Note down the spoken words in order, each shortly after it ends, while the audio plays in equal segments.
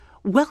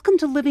Welcome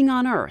to Living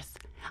on Earth.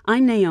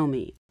 I'm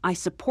Naomi. I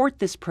support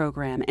this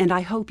program, and I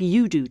hope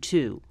you do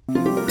too.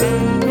 From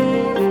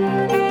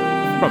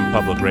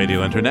Public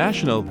Radio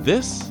International,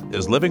 this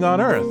is Living on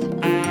Earth.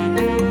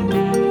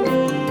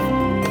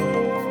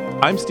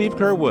 I'm Steve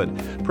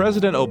Curwood.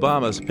 President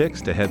Obama's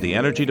picks to head the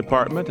Energy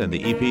Department and the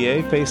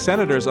EPA face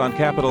senators on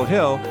Capitol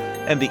Hill,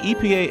 and the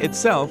EPA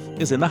itself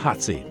is in the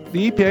hot seat.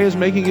 The EPA is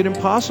making it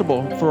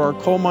impossible for our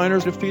coal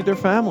miners to feed their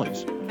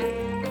families.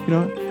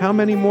 How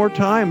many more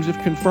times,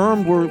 if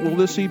confirmed, will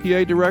this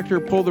EPA director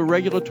pull the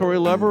regulatory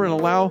lever and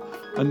allow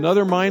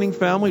another mining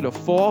family to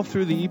fall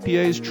through the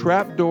EPA's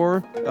trap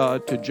door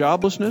to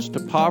joblessness, to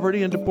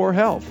poverty, and to poor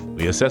health?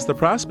 We assess the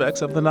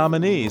prospects of the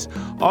nominees.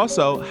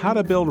 Also, how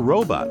to build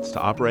robots to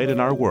operate in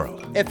our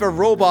world. If a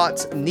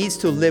robot needs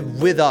to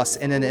live with us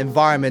in an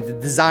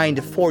environment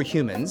designed for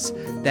humans,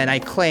 then I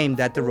claim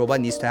that the robot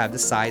needs to have the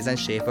size and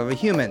shape of a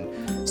human.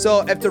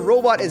 So if the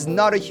robot is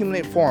not a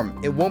humanoid form,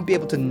 it won't be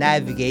able to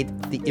navigate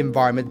the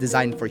environment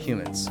designed for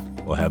humans.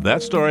 We'll have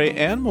that story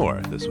and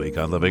more this week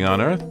on Living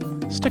on Earth.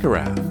 Stick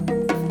around.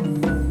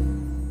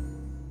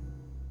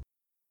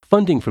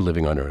 Funding for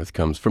Living on Earth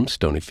comes from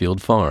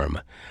Stonyfield Farm,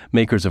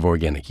 makers of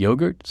organic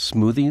yogurt,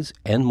 smoothies,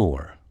 and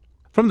more.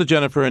 From the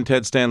Jennifer and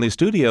Ted Stanley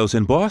studios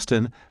in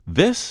Boston,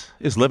 this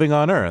is Living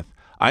on Earth.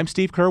 I'm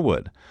Steve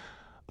Curwood.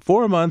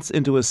 4 months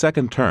into his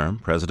second term,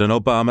 President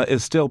Obama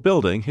is still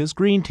building his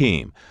green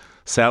team.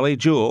 Sally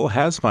Jewell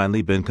has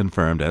finally been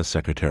confirmed as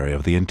Secretary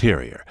of the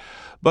Interior.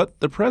 But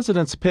the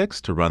president's picks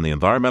to run the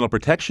Environmental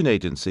Protection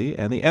Agency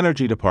and the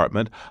Energy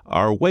Department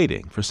are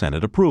waiting for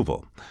Senate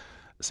approval.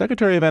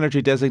 Secretary of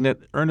Energy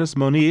designate Ernest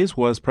Moniz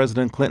was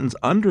President Clinton's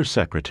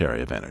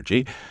Undersecretary of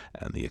Energy,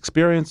 and the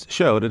experience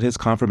showed at his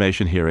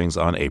confirmation hearings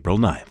on April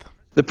 9th.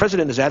 The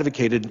president has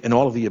advocated in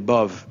all of the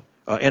above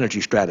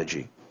energy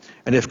strategy,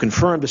 and if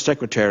confirmed as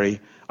secretary,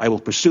 I will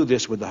pursue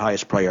this with the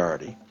highest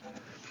priority.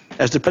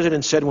 As the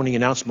president said when he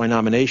announced my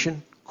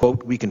nomination,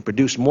 quote, "We can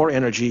produce more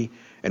energy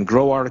and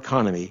grow our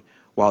economy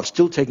while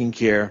still taking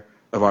care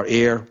of our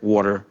air,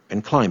 water,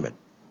 and climate."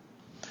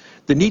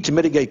 The need to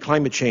mitigate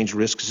climate change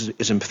risks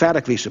is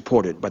emphatically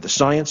supported by the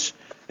science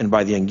and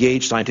by the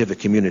engaged scientific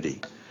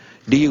community.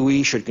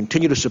 DOE should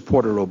continue to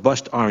support a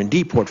robust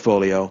R&D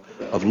portfolio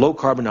of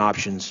low-carbon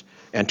options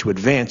and to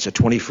advance a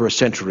 21st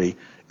century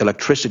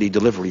electricity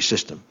delivery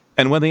system.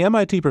 And when the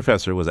MIT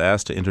professor was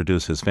asked to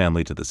introduce his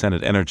family to the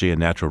Senate Energy and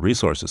Natural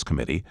Resources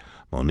Committee,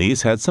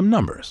 Moniz had some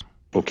numbers.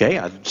 Okay,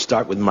 I'll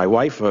start with my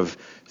wife of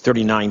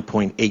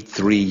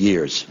 39.83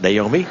 years.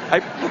 Naomi?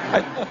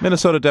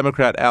 Minnesota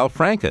Democrat Al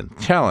Franken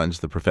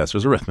challenged the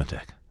professor's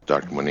arithmetic.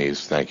 Dr.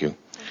 Moniz, thank you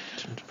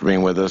for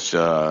being with us.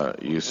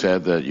 You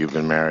said that you've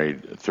been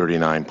married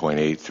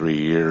 39.83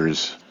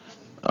 years.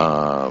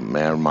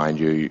 May I remind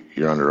you,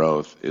 you're under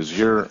oath.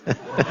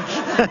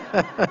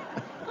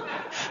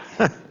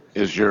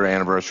 Is your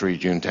anniversary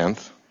June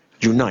 10th?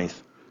 June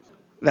 9th.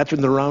 That's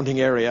in the rounding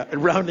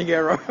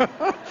error.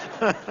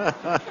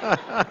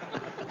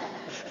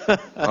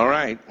 All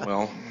right,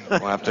 well, we'll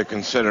have to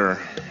consider.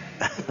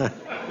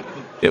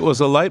 It was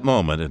a light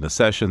moment in a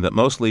session that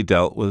mostly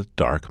dealt with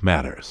dark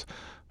matters.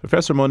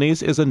 Professor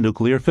Moniz is a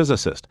nuclear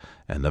physicist,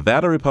 and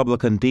Nevada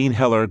Republican Dean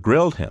Heller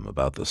grilled him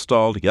about the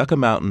stalled Yucca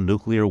Mountain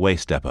nuclear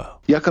waste depot.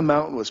 Yucca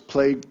Mountain was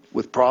plagued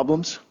with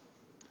problems,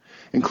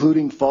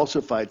 including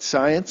falsified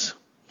science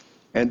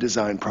and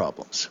design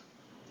problems.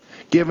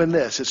 Given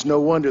this, it's no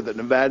wonder that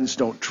Nevadans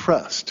don't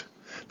trust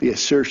the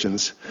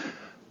assertions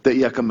that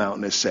Yucca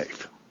Mountain is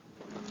safe.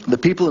 The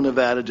people of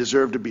Nevada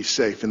deserve to be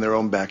safe in their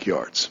own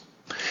backyards.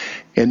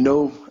 And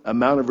no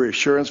amount of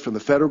reassurance from the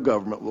federal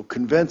government will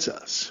convince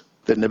us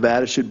that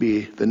Nevada should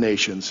be the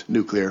nation's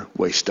nuclear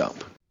waste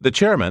dump. The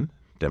chairman,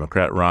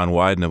 Democrat Ron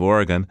Wyden of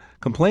Oregon,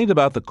 complained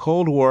about the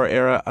Cold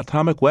War-era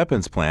atomic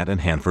weapons plant in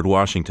Hanford,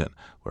 Washington,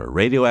 where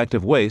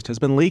radioactive waste has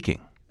been leaking.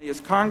 As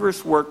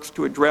Congress works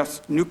to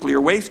address nuclear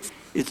waste,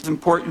 it's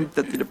important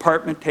that the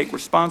department take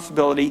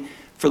responsibility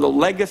for the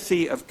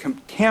legacy of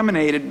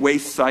contaminated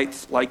waste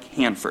sites like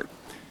Hanford.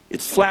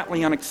 It's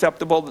flatly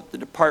unacceptable that the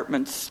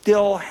department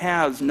still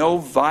has no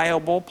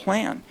viable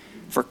plan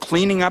for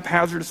cleaning up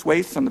hazardous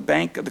waste on the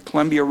bank of the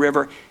Columbia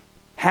River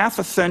half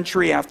a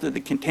century after the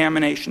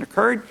contamination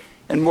occurred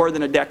and more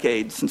than a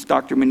decade since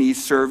Dr.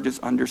 Moniz served as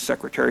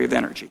Undersecretary of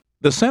Energy.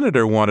 The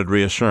senator wanted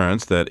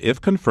reassurance that, if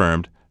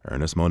confirmed,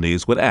 Ernest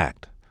Moniz would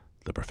act.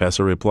 The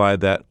professor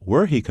replied that,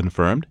 were he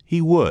confirmed, he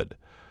would.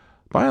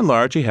 By and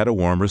large, he had a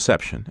warm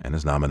reception, and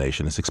his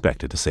nomination is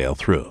expected to sail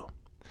through.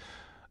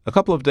 A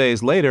couple of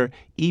days later,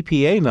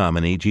 EPA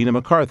nominee Gina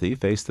McCarthy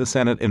faced the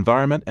Senate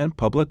Environment and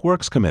Public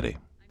Works Committee.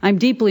 I'm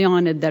deeply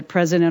honored that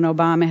President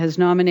Obama has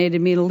nominated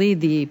me to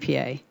lead the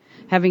EPA.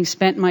 Having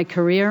spent my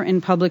career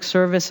in public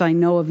service, I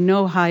know of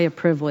no higher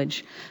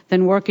privilege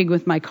than working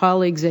with my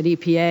colleagues at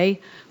EPA,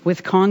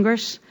 with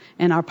Congress,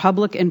 and our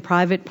public and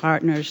private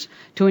partners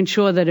to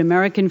ensure that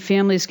American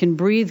families can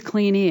breathe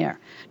clean air,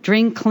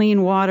 drink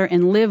clean water,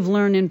 and live,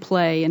 learn, and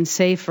play in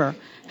safer,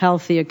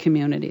 healthier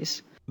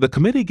communities. The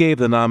committee gave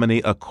the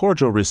nominee a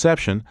cordial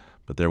reception,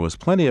 but there was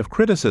plenty of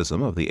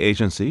criticism of the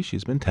agency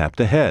she's been tapped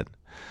to head.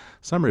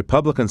 Some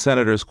Republican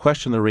senators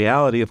question the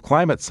reality of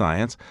climate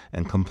science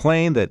and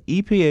complain that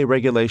EPA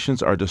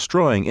regulations are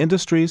destroying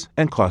industries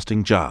and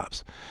costing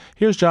jobs.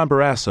 Here's John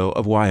Barrasso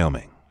of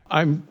Wyoming.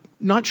 I'm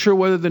not sure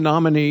whether the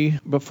nominee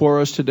before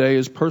us today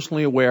is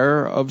personally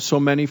aware of so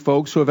many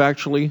folks who have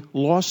actually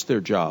lost their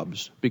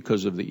jobs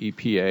because of the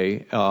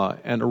EPA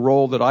and a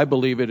role that I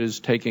believe it is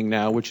taking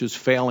now, which is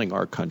failing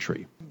our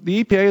country.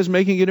 The EPA is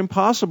making it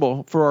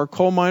impossible for our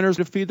coal miners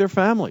to feed their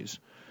families.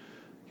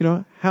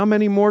 How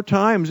many more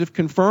times, if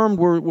confirmed,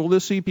 will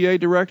this EPA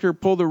director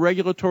pull the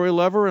regulatory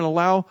lever and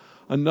allow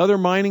another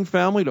mining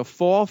family to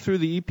fall through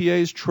the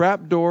EPA's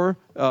trapdoor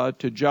to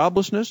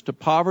joblessness, to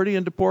poverty,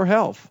 and to poor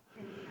health?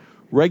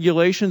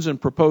 Regulations and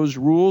proposed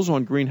rules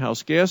on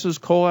greenhouse gases,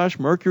 coal ash,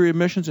 mercury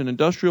emissions, and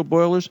industrial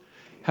boilers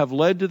have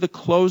led to the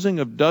closing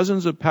of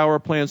dozens of power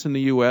plants in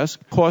the U.S.,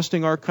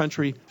 costing our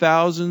country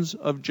thousands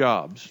of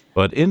jobs.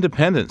 But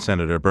independent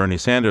Senator Bernie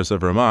Sanders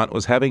of Vermont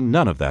was having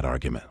none of that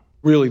argument.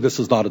 Really, this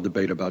is not a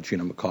debate about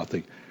Gina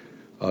McCarthy.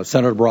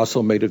 Senator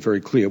Barrasso made it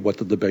very clear what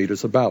the debate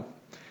is about.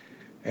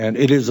 And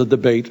it is a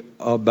debate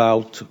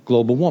about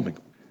global warming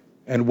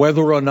and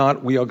whether or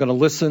not we are going to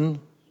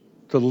listen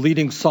to the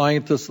leading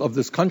scientists of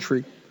this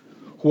country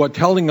who are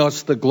telling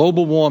us that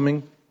global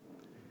warming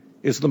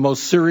is the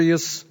most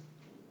serious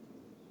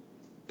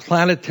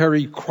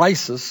planetary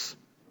crisis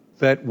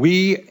that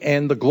we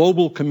and the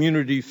global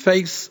community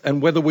face,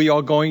 and whether we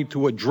are going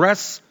to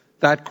address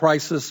that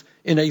crisis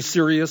in a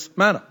serious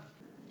manner.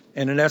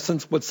 And in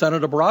essence, what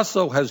Senator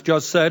Barrasso has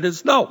just said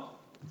is no.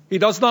 He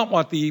does not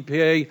want the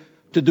EPA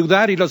to do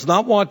that. He does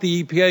not want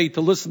the EPA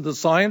to listen to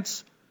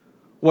science.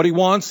 What he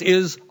wants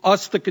is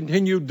us to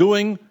continue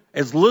doing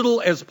as little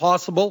as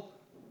possible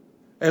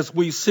as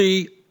we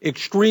see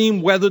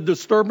extreme weather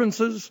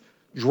disturbances,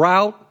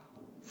 drought,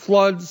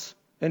 floods,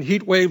 and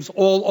heat waves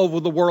all over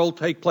the world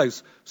take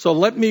place. So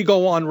let me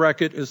go on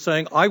record as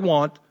saying I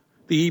want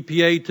the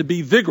EPA to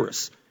be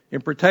vigorous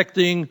in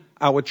protecting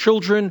our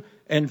children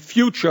and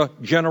future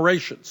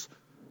generations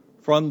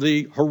from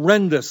the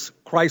horrendous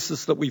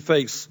crisis that we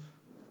face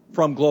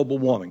from global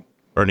warming.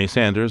 Bernie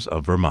Sanders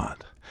of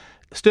Vermont.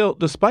 Still,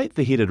 despite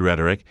the heated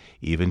rhetoric,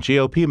 even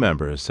GOP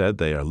members said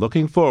they are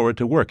looking forward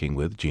to working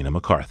with Gina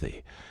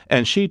McCarthy.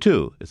 And she,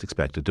 too, is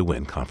expected to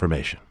win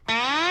confirmation.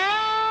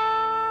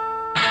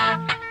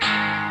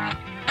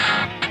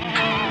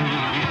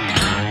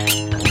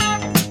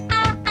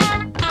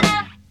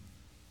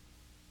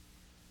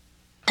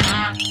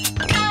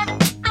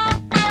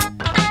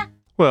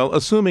 Well,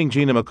 assuming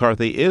Gina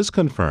McCarthy is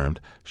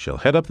confirmed, she'll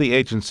head up the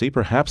agency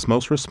perhaps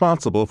most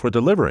responsible for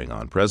delivering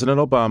on President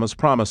Obama's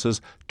promises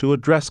to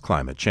address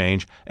climate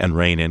change and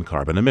rein in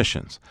carbon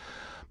emissions.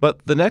 But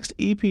the next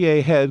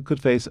EPA head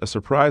could face a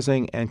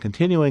surprising and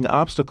continuing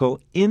obstacle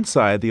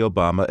inside the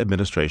Obama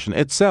administration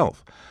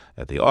itself,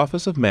 at the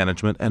Office of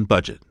Management and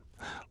Budget.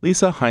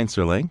 Lisa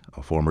Heinzerling,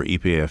 a former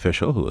EPA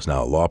official who is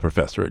now a law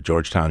professor at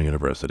Georgetown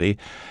University,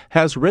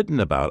 has written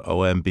about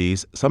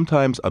OMB's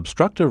sometimes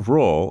obstructive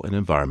role in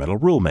environmental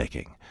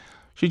rulemaking.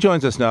 She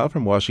joins us now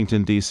from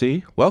Washington,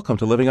 D.C. Welcome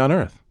to Living on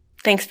Earth.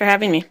 Thanks for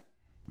having me.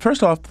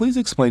 First off, please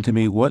explain to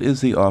me what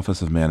is the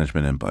Office of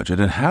Management and Budget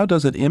and how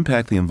does it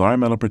impact the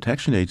Environmental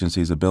Protection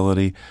Agency's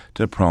ability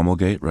to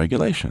promulgate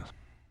regulations?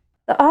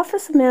 The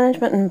Office of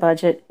Management and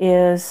Budget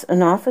is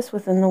an office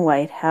within the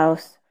White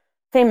House,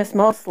 famous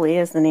mostly,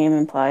 as the name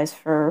implies,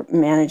 for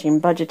managing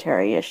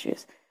budgetary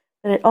issues.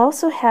 But it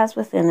also has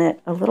within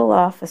it a little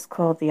office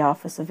called the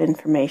Office of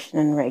Information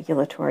and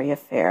Regulatory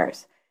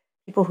Affairs.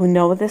 People who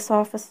know this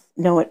office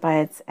know it by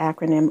its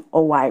acronym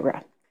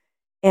OIRA.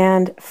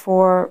 And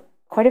for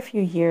quite a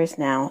few years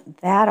now,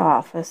 that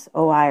office,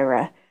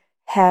 OIRA,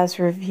 has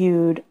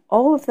reviewed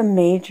all of the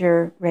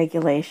major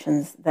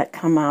regulations that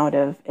come out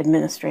of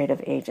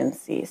administrative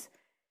agencies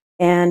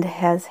and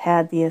has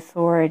had the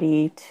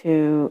authority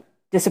to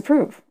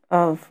disapprove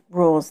of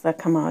rules that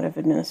come out of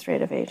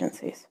administrative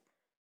agencies.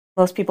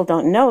 Most people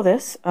don't know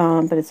this,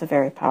 but it's a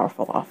very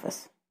powerful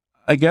office.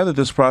 I gather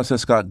this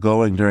process got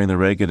going during the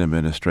Reagan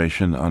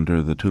administration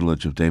under the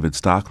tutelage of David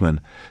Stockman.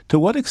 To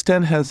what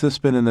extent has this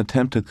been an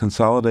attempt to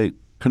consolidate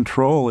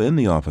control in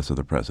the office of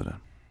the president?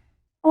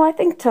 Well, I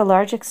think to a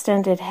large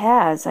extent it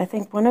has. I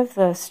think one of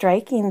the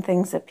striking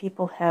things that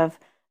people have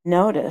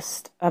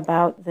noticed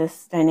about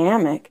this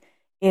dynamic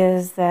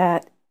is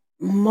that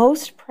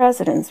most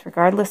presidents,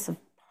 regardless of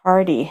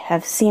party,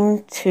 have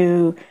seemed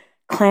to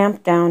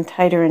clamp down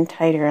tighter and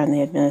tighter on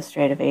the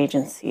administrative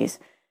agencies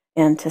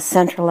and to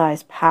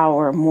centralize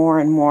power more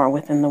and more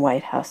within the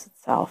White House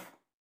itself.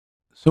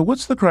 So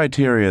what's the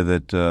criteria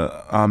that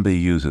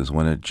OMB uses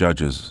when it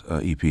judges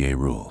EPA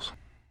rules?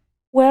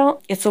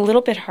 Well, it's a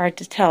little bit hard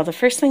to tell. The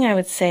first thing I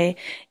would say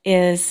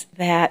is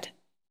that,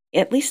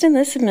 at least in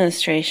this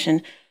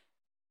administration,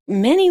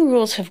 many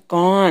rules have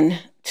gone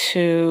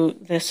to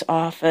this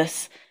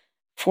office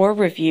for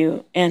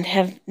review and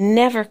have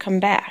never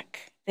come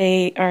back.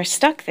 They are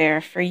stuck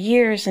there for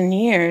years and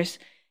years,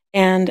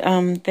 and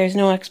there's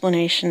no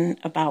explanation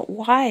about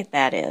why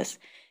that is.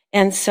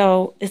 And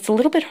so it's a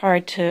little bit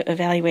hard to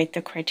evaluate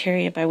the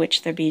criteria by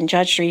which they're being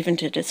judged or even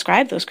to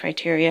describe those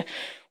criteria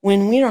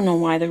when we don't know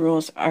why the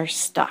rules are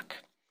stuck.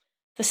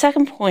 The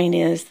second point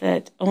is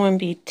that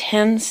OMB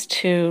tends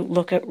to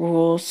look at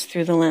rules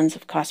through the lens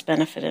of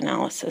cost-benefit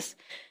analysis.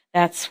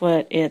 That's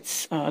what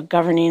its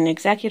governing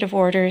executive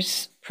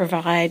orders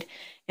provide,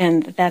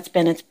 and that's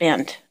been its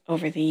bent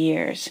over the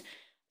years.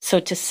 So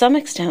to some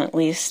extent, at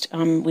least,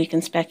 we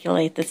can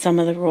speculate that some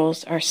of the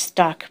rules are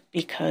stuck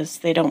because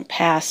they don't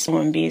pass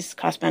OMB's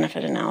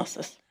cost-benefit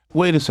analysis.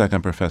 Wait a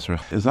second, Professor.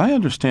 As I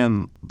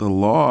understand the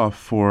law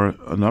for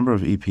a number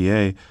of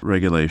EPA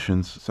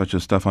regulations, such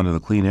as stuff under the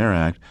Clean Air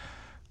Act,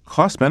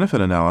 cost-benefit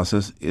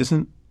analysis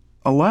isn't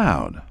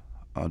allowed.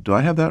 Do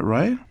I have that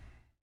right?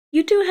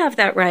 You do have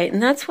that right,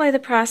 and that's why the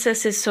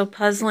process is so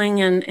puzzling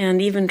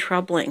and even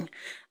troubling.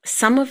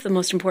 Some of the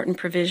most important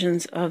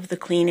provisions of the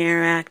Clean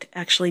Air Act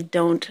actually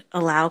don't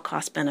allow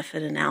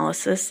cost-benefit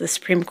analysis. The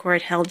Supreme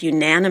Court held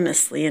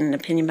unanimously, in an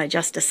opinion by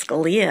Justice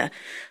Scalia,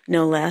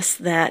 no less,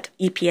 that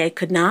EPA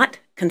could not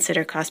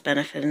consider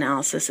cost-benefit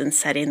analysis in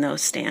setting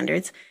those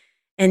standards.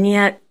 And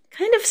yet,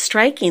 kind of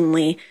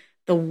strikingly,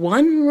 the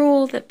one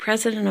rule that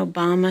President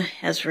Obama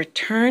has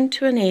returned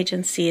to an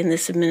agency in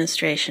this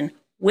administration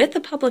with a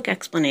public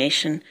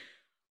explanation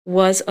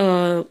was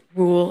a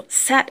rule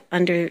set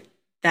under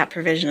that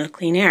provision of the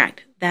Clean Air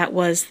Act. That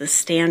was the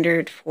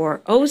standard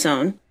for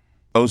ozone.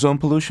 Ozone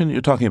pollution?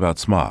 You're talking about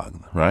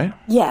smog, right?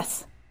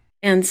 Yes.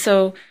 And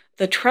so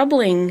the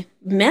troubling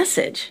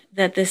message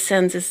that this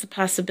sends is the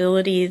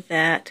possibility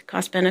that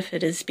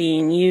cost-benefit is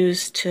being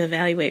used to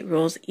evaluate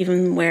rules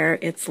even where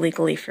it's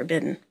legally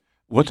forbidden.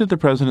 What did the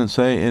president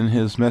say in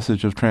his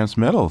message of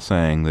transmittal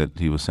saying that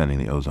he was sending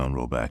the ozone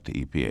rule back to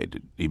EPA?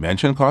 Did he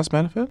mention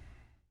cost-benefit?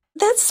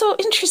 That's so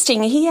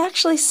interesting. He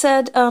actually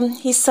said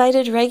he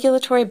cited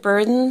regulatory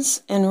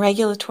burdens and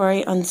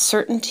regulatory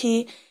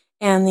uncertainty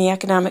and the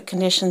economic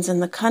conditions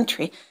in the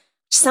country,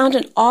 which sound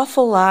an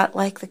awful lot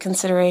like the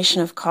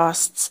consideration of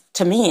costs,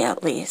 to me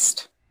at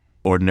least.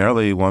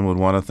 Ordinarily, one would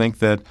want to think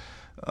that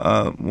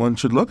one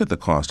should look at the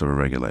cost of a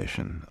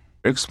regulation.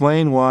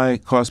 Explain why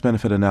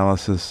cost-benefit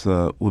analysis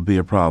would be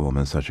a problem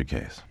in such a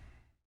case.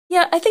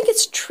 Yeah, I think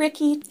it's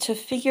tricky to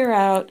figure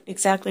out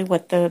exactly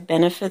what the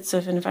benefits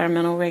of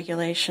environmental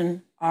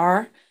regulation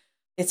are.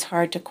 It's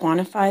hard to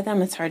quantify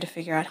them. It's hard to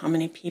figure out how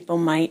many people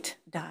might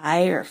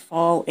die or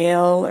fall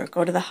ill or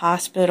go to the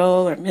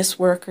hospital or miss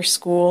work or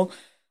school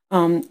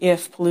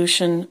if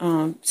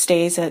pollution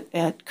stays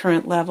at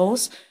current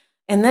levels.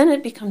 And then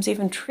it becomes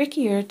even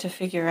trickier to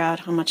figure out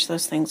how much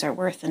those things are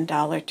worth in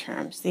dollar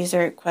terms. These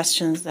are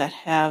questions that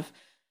have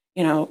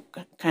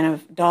kind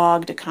of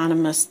dogged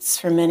economists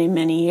for many,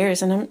 many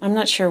years, and I'm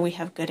not sure we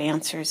have good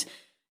answers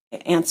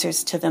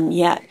to them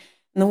yet.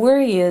 And the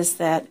worry is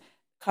that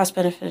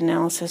cost-benefit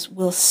analysis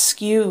will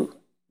skew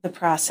the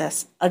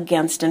process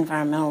against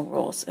environmental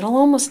rules. It'll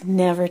almost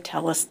never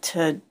tell us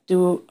to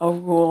do a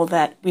rule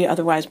that we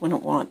otherwise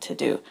wouldn't want to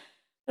do.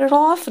 But it'll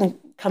often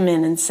come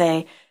in and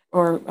say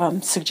or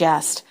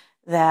suggest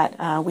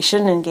that we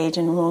shouldn't engage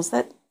in rules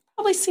that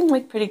probably seem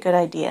like pretty good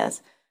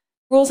ideas.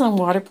 Rules on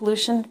water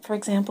pollution, for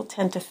example,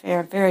 tend to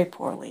fare very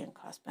poorly in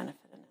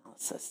cost-benefit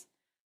analysis.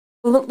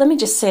 Let me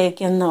just say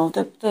again, though,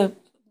 that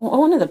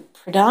one of the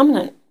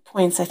predominant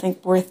points I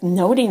think worth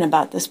noting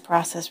about this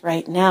process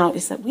right now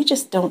is that we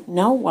just don't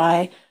know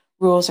why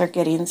rules are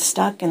getting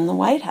stuck in the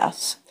White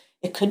House.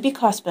 It could be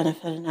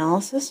cost-benefit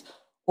analysis,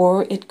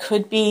 or it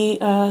could be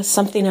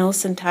something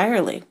else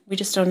entirely. We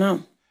just don't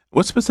know.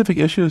 What specific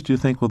issues do you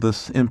think will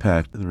this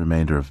impact the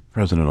remainder of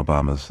President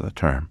Obama's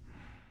term?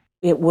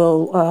 It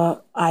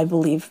will, I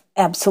believe,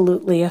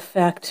 absolutely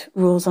affect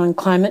rules on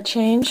climate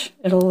change.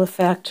 It'll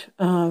affect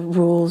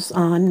rules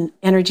on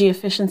energy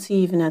efficiency,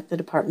 even at the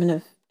Department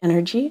of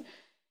Energy.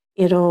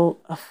 It'll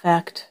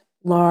affect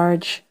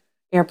large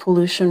air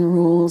pollution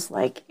rules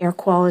like air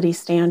quality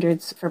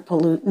standards for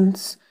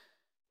pollutants.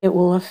 It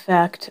will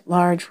affect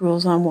large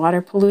rules on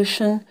water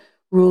pollution,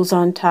 rules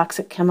on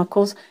toxic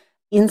chemicals,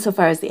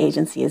 insofar as the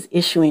agency is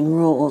issuing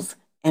rules,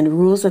 and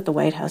rules that the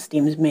White House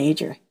deems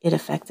major. It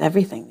affects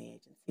everything the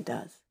agency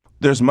does.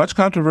 There's much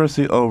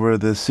controversy over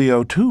the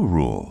CO2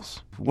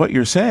 rules. What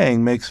you're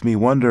saying makes me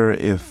wonder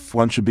if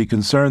one should be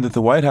concerned that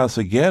the White House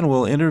again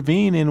will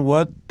intervene in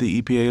what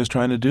the EPA is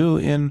trying to do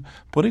in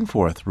putting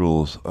forth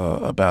rules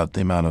about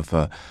the amount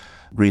of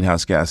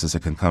greenhouse gases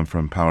that can come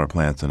from power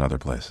plants and other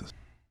places.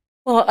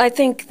 Well, I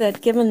think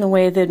that given the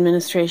way the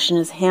administration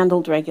has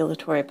handled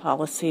regulatory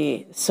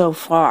policy so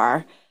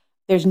far,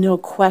 there's no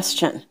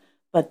question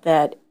but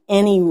that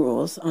any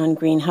rules on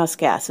greenhouse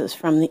gases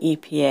from the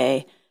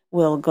EPA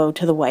will go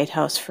to the White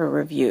House for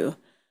review.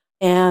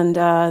 And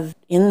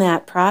in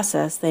that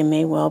process, they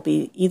may well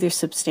be either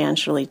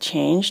substantially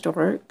changed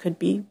or could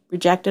be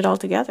rejected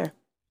altogether.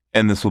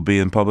 And this will be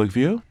in public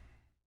view?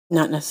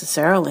 Not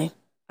necessarily.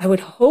 I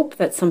would hope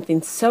that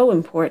something so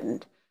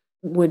important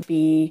would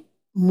be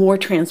more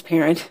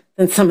transparent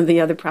than some of the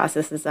other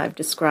processes I've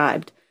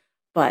described.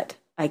 But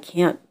I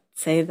can't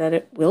say that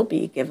it will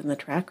be, given the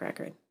track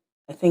record.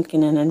 I think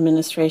in an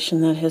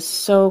administration that has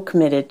so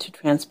committed to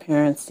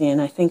transparency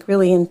and I think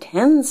really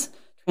intends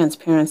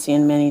transparency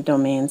in many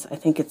domains. I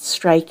think it's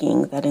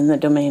striking that in the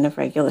domain of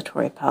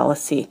regulatory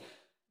policy,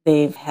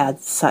 they've had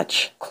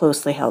such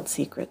closely held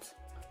secrets.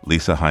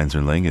 Lisa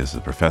Heinzerling is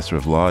a professor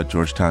of law at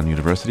Georgetown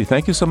University.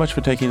 Thank you so much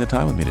for taking the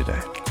time with me today.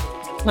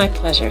 My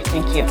pleasure.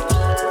 Thank you.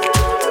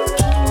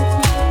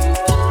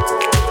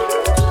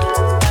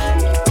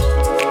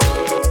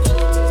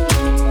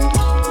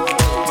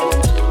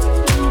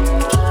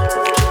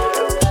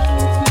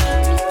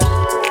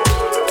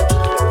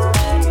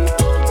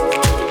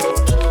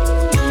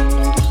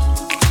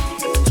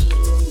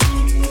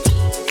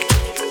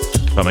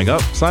 Coming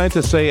up,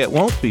 scientists say it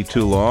won't be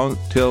too long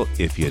till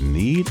if you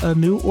need a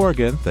new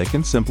organ, they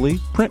can simply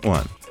print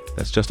one.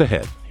 That's just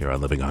ahead here on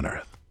Living on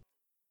Earth.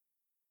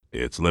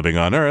 It's Living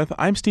on Earth.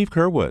 I'm Steve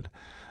Kerwood.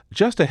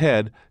 Just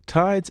ahead,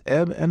 tides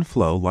ebb and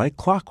flow like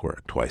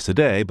clockwork twice a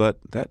day, but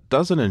that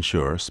doesn't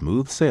ensure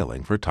smooth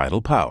sailing for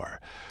tidal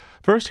power.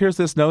 First, here's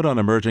this note on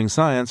emerging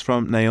science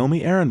from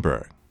Naomi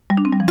Ehrenberg.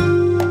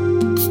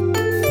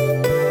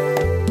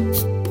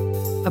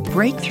 A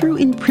breakthrough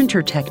in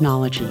printer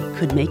technology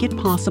could make it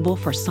possible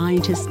for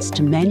scientists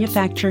to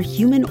manufacture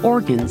human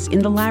organs in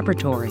the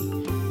laboratory.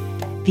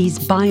 These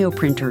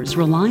bioprinters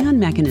rely on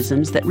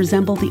mechanisms that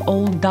resemble the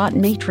old dot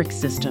matrix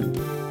system,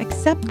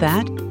 except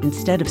that,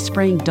 instead of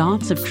spraying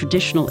dots of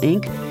traditional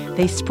ink,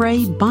 they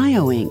spray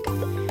bioink.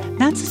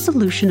 That's a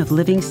solution of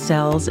living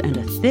cells and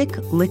a thick,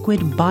 liquid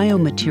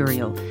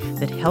biomaterial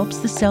that helps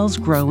the cells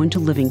grow into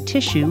living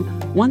tissue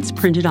once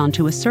printed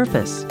onto a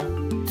surface.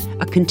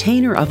 A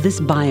container of this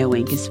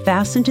bioink is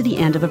fastened to the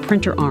end of a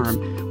printer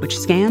arm, which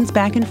scans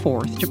back and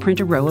forth to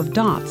print a row of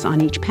dots on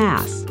each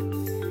pass.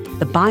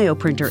 The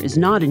bioprinter is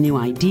not a new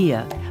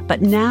idea,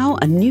 but now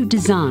a new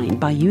design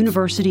by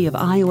University of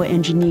Iowa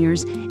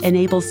engineers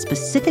enables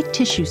specific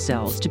tissue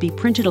cells to be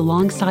printed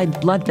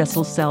alongside blood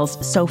vessel cells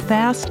so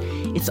fast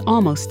it's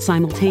almost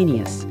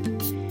simultaneous.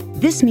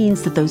 This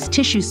means that those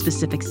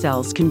tissue-specific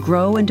cells can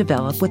grow and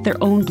develop with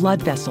their own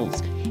blood vessels,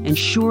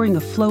 ensuring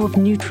a flow of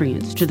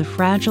nutrients to the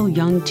fragile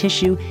young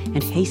tissue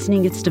and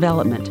hastening its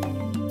development.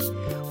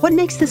 What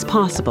makes this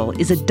possible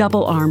is a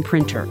double-arm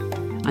printer.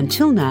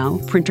 Until now,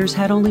 printers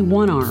had only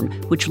one arm,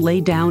 which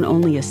laid down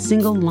only a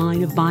single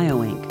line of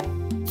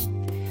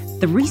bioink.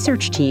 The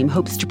research team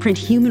hopes to print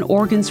human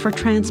organs for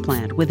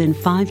transplant within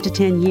 5 to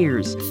 10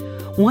 years.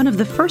 One of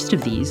the first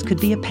of these could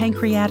be a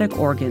pancreatic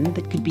organ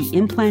that could be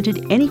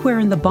implanted anywhere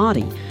in the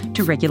body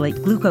to regulate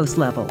glucose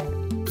level.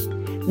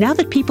 Now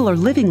that people are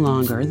living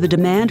longer, the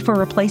demand for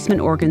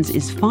replacement organs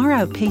is far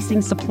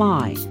outpacing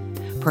supply.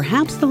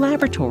 Perhaps the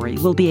laboratory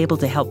will be able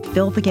to help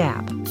fill the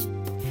gap.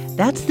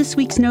 That's this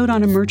week's note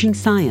on emerging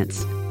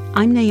science.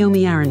 I'm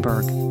Naomi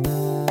Ehrenberg.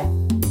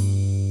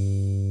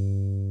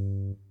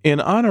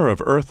 In honor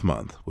of Earth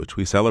Month, which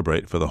we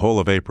celebrate for the whole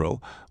of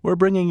April, we're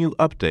bringing you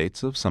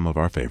updates of some of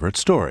our favorite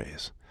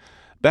stories.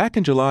 Back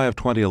in July of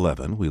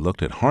 2011, we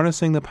looked at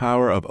harnessing the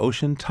power of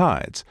ocean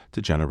tides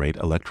to generate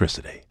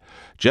electricity.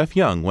 Jeff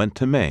Young went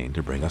to Maine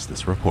to bring us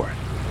this report.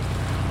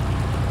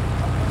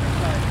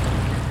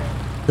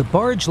 The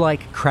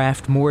barge-like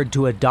craft moored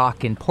to a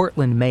dock in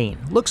Portland, Maine,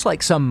 looks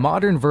like some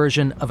modern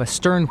version of a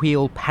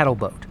stern-wheel paddle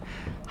boat.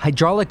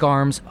 Hydraulic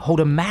arms hold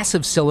a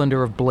massive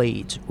cylinder of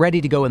blades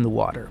ready to go in the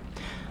water.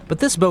 But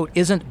this boat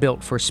isn't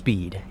built for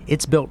speed.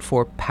 It's built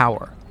for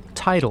power,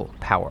 tidal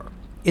power.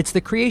 It's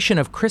the creation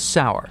of Chris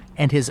Sauer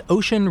and his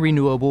Ocean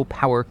Renewable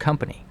Power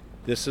Company.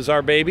 This is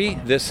our baby.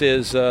 This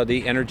is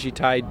the Energy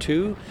Tide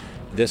 2.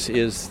 This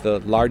is the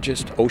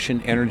largest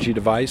ocean energy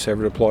device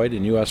ever deployed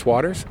in U.S.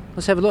 waters.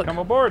 Let's have a look. Come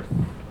aboard.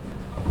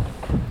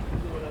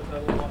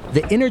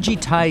 The Energy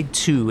Tide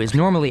 2 is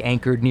normally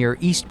anchored near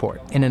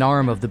Eastport in an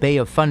arm of the Bay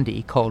of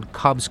Fundy called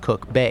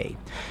Cobscook Bay.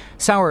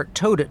 Sauer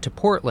towed it to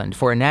Portland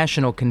for a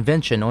national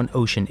convention on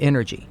ocean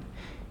energy.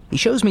 He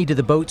shows me to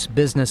the boat's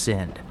business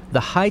end, the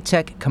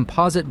high-tech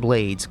composite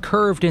blades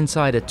curved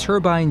inside a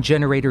turbine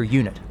generator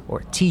unit,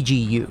 or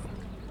TGU.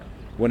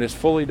 When it's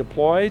fully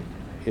deployed,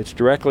 it's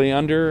directly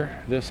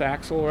under this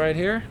axle right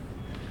here.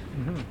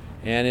 Mm-hmm.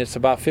 And it's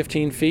about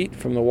 15 feet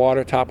from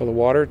the top of the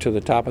water to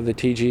the top of the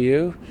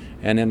TGU.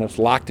 And then it's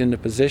locked into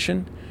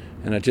position.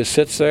 And it just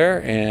sits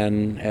there.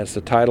 And as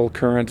the tidal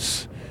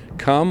currents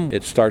come,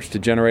 it starts to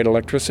generate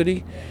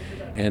electricity.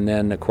 And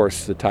then, of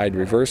course, the tide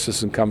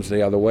reverses and comes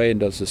the other way and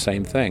does the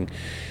same thing.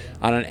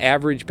 On an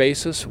average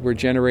basis, we're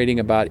generating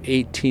about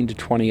 18 to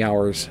 20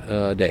 hours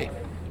a day.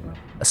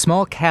 A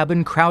small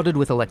cabin crowded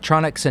with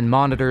electronics and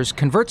monitors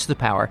converts the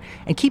power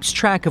and keeps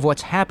track of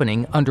what's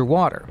happening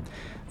underwater.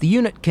 The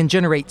unit can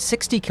generate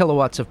 60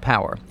 kilowatts of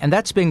power, and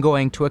that's been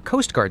going to a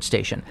Coast Guard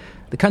station,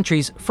 the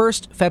country's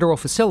first federal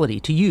facility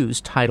to use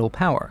tidal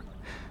power.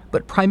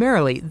 But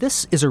primarily,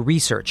 this is a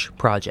research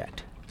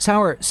project.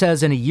 Sauer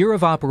says in a year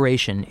of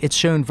operation, it's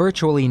shown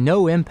virtually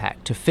no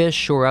impact to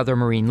fish or other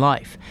marine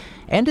life,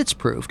 and it's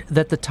proved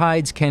that the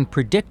tides can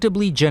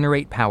predictably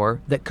generate power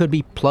that could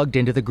be plugged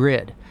into the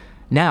grid.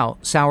 Now,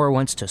 Sauer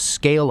wants to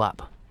scale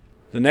up.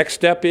 The next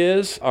step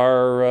is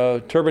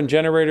our turbine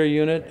generator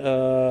unit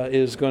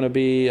is going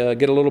to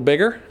get a little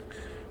bigger.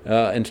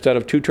 Instead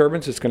of 2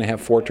 turbines, it's going to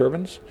have 4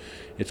 turbines.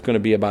 It's going to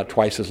be about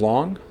twice as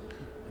long.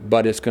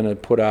 but it's going to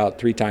put out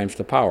 3 times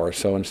the power.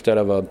 So instead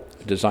of a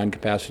design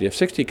capacity of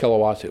 60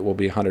 kilowatts, it will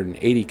be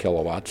 180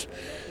 kilowatts.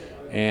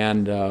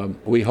 And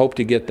we hope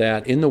to get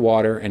that in the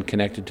water and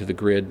connected to the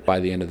grid by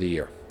the end of the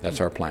year. That's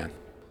our plan.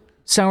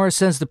 Sauer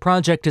says the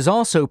project has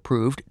also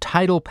proved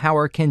tidal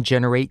power can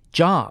generate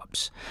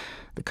jobs.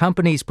 The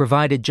company's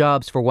provided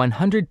jobs for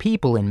 100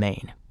 people in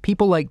Maine,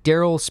 people like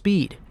Daryl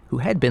Speed, who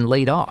had been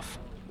laid off.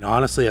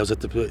 Honestly, I was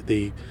at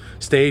the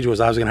stage was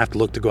I was going to have to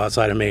look to go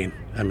outside of Maine.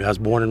 I mean, I was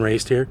born and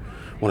raised here,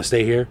 want to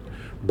stay here,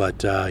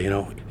 but,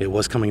 it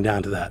was coming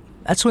down to that.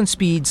 That's when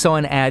Speed saw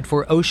an ad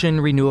for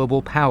Ocean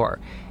Renewable Power.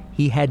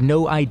 He had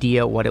no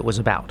idea what it was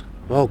about.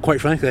 Well,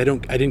 quite frankly, I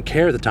didn't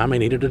care at the time. I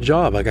needed a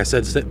job. Like I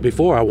said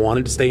before, I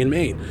wanted to stay in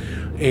Maine.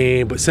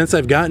 But since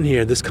I've gotten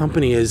here, this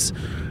company is,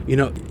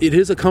 it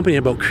is a company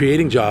about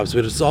creating jobs,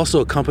 but it's also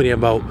a company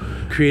about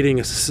creating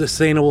a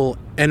sustainable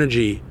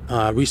energy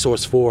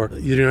resource for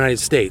the United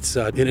States.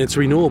 And it's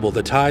renewable.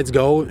 The tides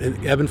go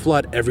and ebb and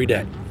flood every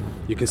day.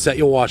 You can set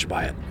your watch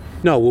by it.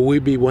 No, will we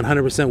be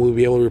 100%? Will we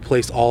be able to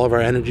replace all of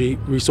our energy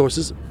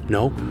resources?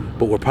 No,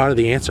 but we're part of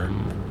the answer,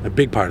 a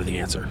big part of the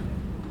answer.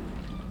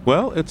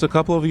 Well, it's a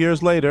couple of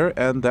years later,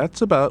 and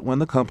that's about when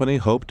the company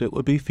hoped it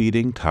would be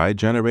feeding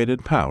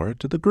tide-generated power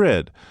to the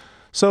grid.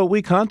 So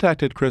we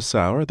contacted Chris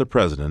Sauer, the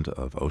president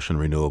of Ocean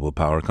Renewable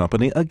Power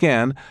Company,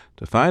 again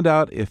to find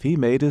out if he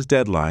made his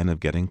deadline of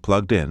getting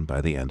plugged in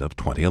by the end of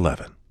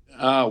 2011.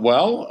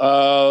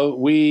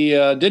 We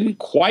didn't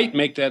quite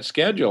make that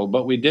schedule,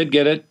 but we did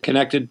get it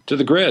connected to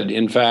the grid.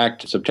 In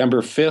fact,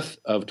 September 5th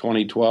of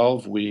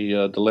 2012, we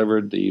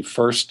delivered the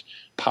first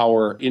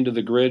power into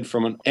the grid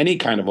from any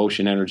kind of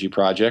ocean energy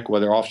project,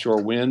 whether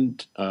offshore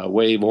wind,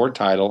 wave, or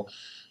tidal,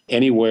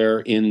 anywhere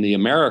in the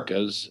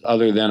Americas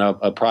other than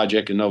a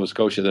project in Nova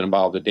Scotia that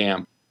involved a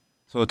dam.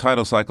 So a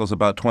tidal cycle is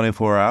about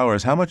 24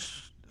 hours. How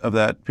much of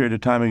that period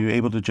of time are you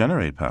able to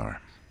generate power?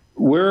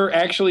 We're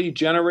actually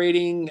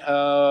generating,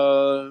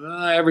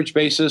 average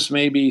basis,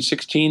 maybe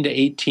 16 to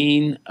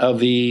 18 of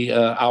the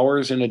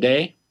hours in a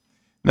day.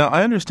 Now,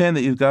 I understand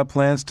that you've got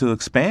plans to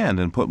expand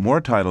and put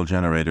more tidal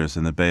generators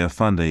in the Bay of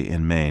Fundy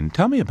in Maine.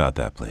 Tell me about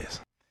that,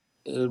 please.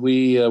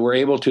 We were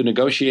able to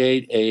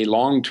negotiate a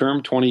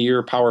long-term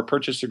 20-year power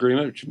purchase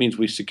agreement, which means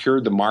we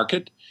secured the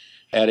market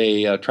at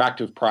an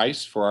attractive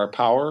price for our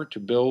power to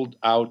build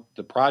out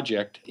the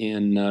project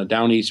in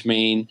down East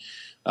Maine,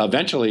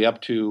 eventually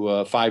up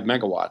to 5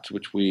 megawatts,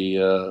 which we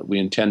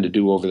intend to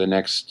do over the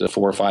next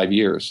 4 or 5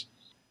 years.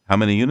 How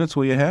many units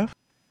will you have?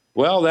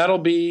 Well, that'll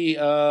be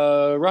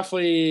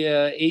roughly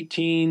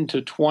 18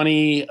 to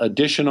 20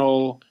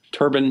 additional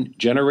turbine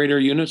generator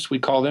units, we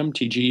call them,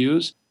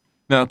 TGUs.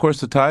 Now, of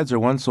course, the tides are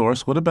one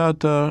source. What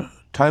about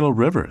tidal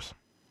rivers?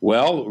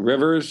 Well,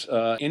 rivers,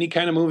 any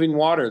kind of moving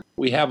water.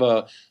 We have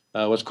a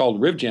what's called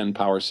RivGen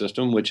power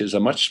system, which is a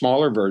much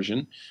smaller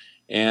version,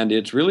 and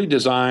it's really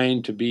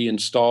designed to be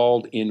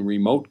installed in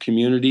remote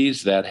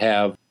communities that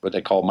have what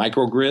they call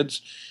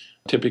microgrids,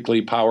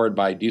 typically powered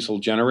by diesel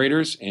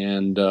generators.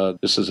 And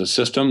this is a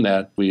system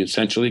that we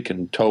essentially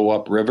can tow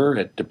upriver.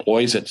 It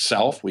deploys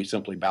itself. We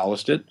simply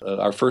ballast it.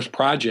 Our first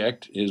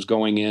project is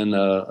going in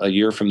a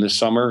year from this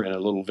summer in a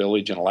little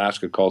village in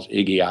Alaska called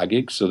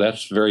Igiagig. So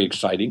that's very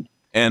exciting.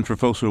 And for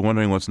folks who are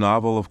wondering what's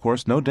novel, of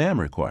course, no dam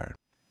required.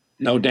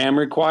 No dam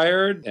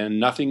required and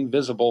nothing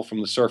visible from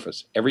the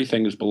surface.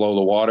 Everything is below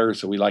the water,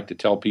 so we like to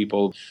tell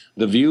people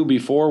the view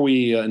before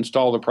we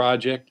install the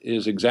project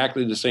is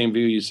exactly the same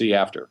view you see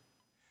after.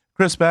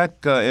 Chris,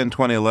 back in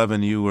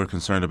 2011, you were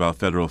concerned about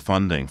federal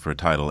funding for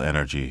tidal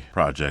energy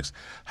projects.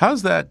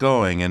 How's that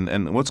going,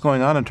 and what's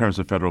going on in terms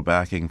of federal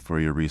backing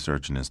for your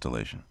research and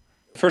installation?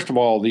 First of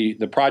all, the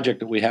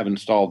project that we have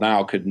installed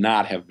now could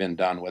not have been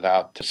done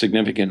without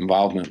significant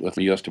involvement with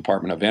the U.S.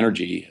 Department of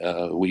Energy.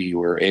 We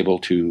were able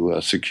to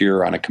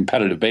secure on a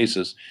competitive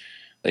basis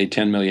a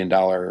 $10 million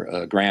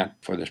grant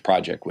for this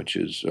project, which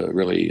has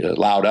really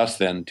allowed us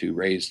then to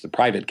raise the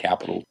private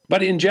capital.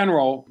 But in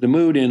general, the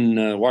mood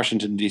in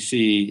Washington,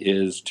 D.C.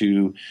 is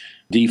to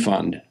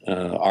defund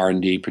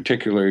R&D,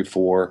 particularly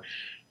for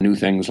new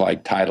things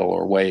like tidal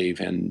or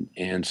wave.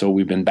 And so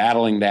we've been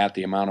battling that.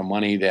 The amount of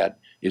money that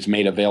is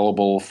made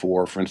available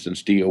for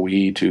instance,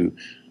 DOE to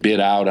bid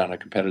out on a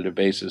competitive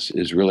basis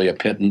is really a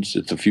pittance.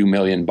 It's a few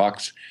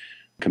 $1,000,000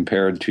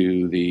 compared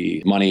to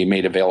the money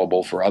made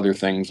available for other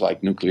things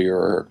like nuclear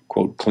or,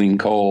 quote, clean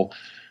coal.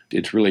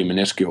 It's really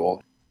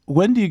minuscule.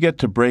 When do you get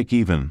to break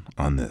even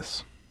on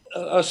this?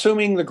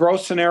 Assuming the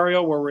growth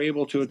scenario where we're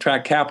able to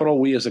attract capital,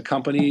 we as a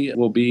company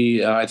will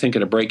be, I think,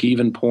 at a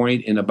break-even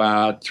point in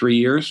about 3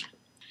 years.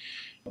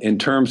 In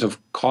terms of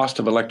cost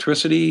of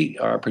electricity,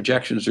 our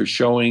projections are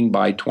showing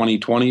by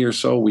 2020 or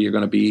so, we are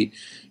going to be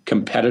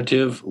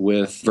competitive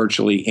with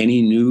virtually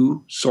any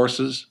new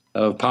sources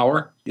of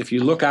power. If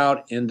you look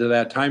out into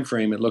that time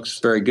frame, it looks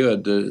very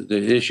good.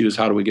 The issue is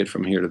how do we get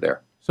from here to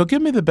there? So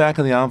give me the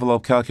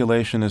back-of-the-envelope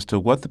calculation as to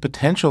what the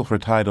potential for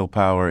tidal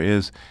power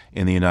is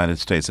in the United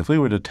States. If we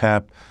were to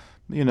tap,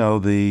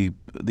 the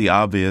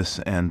obvious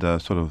and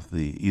sort of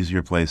the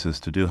easier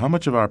places to do, how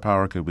much of our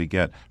power could we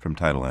get from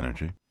tidal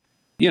energy?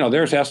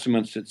 There's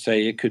estimates that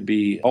say it could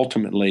be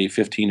ultimately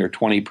 15 or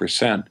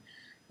 20%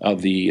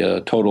 of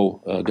the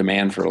total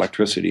demand for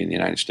electricity in the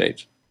United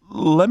States.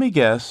 Let me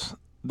guess.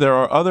 There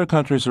are other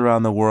countries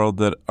around the world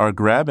that are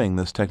grabbing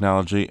this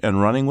technology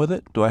and running with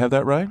it. Do I have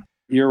that right?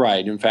 You're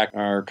right. In fact,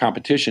 our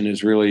competition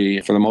is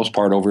really, for the most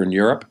part, over in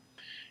Europe.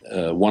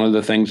 One of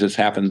the things that's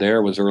happened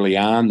there was early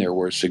on, there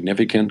was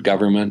significant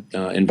government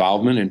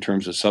involvement in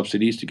terms of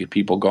subsidies to get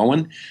people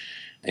going.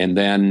 And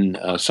then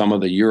some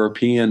of the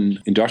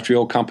European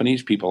industrial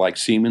companies, people like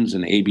Siemens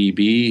and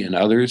ABB and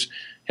others,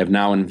 have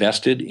now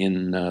invested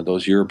in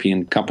those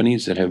European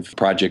companies that have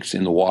projects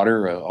in the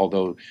water,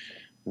 although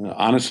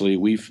honestly,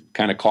 we've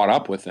kind of caught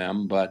up with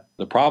them. But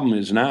the problem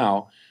is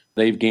now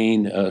they've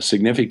gained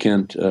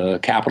significant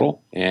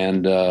capital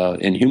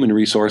and human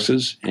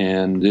resources,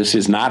 and this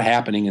is not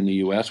happening in the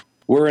U.S.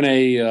 We're in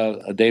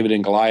a David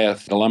and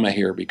Goliath dilemma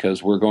here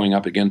because we're going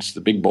up against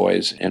the big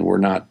boys, and we're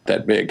not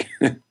that big.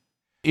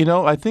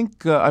 I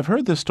think I've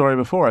heard this story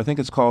before. I think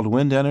it's called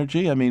wind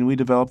energy. I mean, we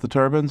developed the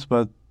turbines,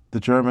 but the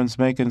Germans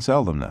make and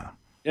sell them now.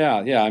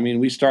 Yeah. I mean,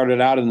 we started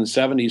out in the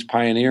 70s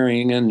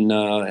pioneering,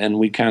 and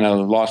we kind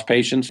of lost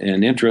patience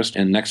and interest.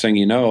 And next thing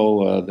you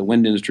know, the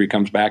wind industry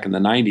comes back in the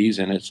 90s,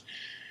 and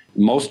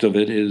most of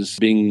it is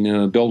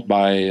being built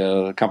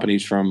by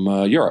companies from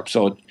Europe.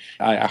 So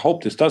I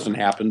hope this doesn't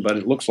happen, but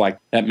it looks like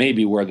that may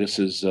be where this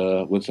is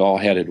what's all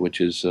headed, which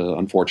is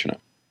unfortunate.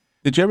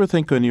 Did you ever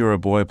think when you were a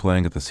boy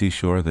playing at the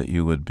seashore that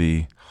you would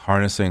be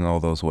harnessing all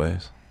those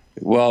waves?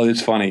 Well,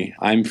 it's funny.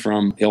 I'm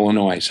from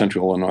Illinois,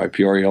 central Illinois,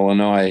 Peoria,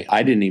 Illinois.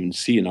 I didn't even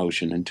see an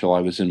ocean until I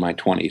was in my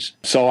 20s.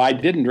 So I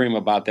didn't dream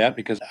about that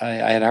because I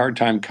had a hard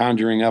time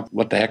conjuring up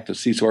what the heck the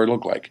seashore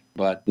looked like.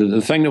 But the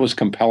thing that was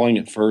compelling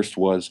at first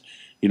was,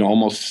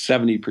 almost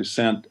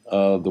 70%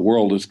 of the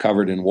world is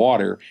covered in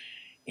water.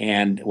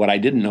 And what I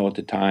didn't know at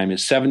the time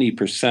is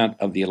 70%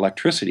 of the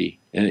electricity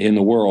in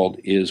the world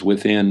is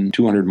within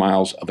 200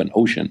 miles of an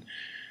ocean.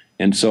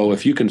 And so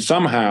if you can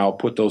somehow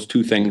put those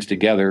two things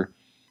together,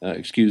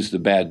 excuse the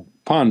bad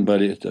pun,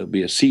 but it'll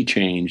be a sea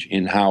change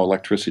in how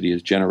electricity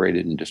is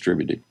generated and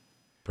distributed.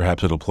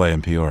 Perhaps it'll play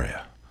in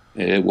Peoria.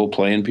 It will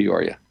play in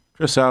Peoria.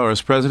 Chris Sauer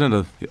is president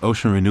of the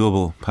Ocean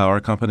Renewable Power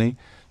Company.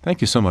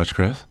 Thank you so much,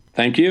 Chris.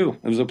 Thank you.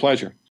 It was a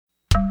pleasure.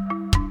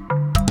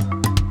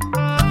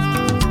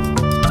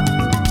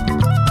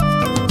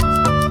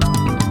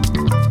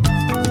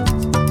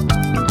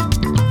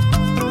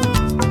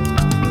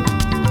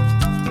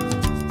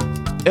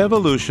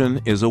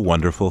 Evolution is a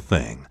wonderful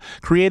thing,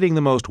 creating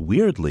the most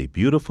weirdly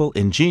beautiful,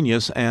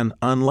 ingenious, and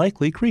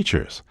unlikely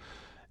creatures.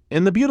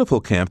 In the beautiful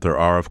camp there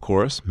are, of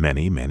course,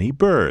 many, many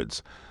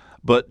birds.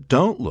 But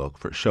don't look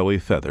for showy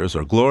feathers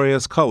or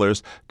glorious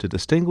colors to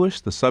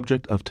distinguish the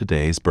subject of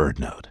today's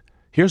BirdNote.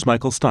 Here's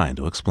Michael Stein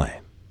to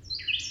explain.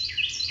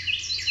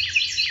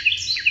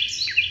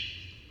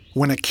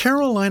 When a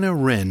Carolina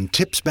wren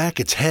tips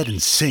back its head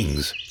and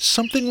sings,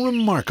 something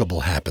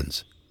remarkable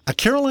happens. A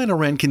Carolina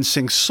wren can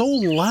sing so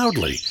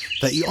loudly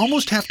that you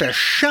almost have to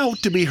shout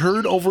to be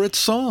heard over its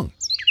song.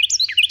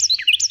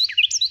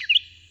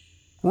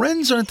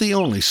 Wrens aren't the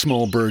only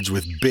small birds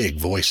with big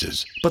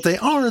voices, but they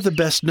are the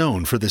best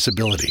known for this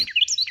ability.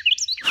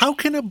 How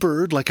can a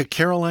bird like a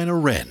Carolina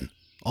wren,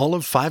 all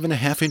of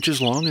 5.5 inches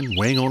long and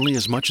weighing only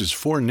as much as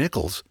 4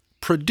 nickels,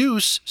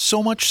 produce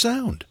so much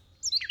sound?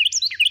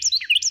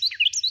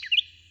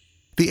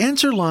 The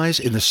answer lies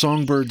in the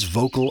songbird's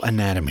vocal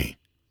anatomy.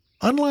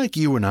 Unlike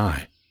you and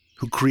I,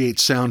 who create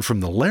sound from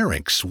the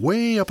larynx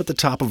way up at the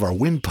top of our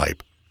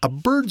windpipe, a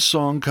bird's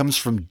song comes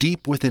from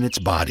deep within its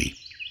body.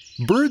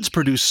 Birds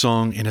produce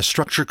song in a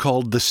structure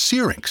called the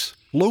syrinx,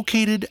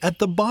 located at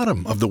the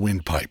bottom of the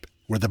windpipe,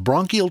 where the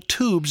bronchial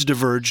tubes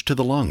diverge to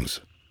the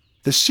lungs.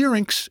 The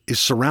syrinx is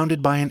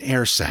surrounded by an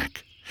air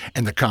sac,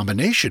 and the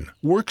combination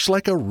works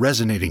like a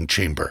resonating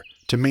chamber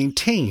to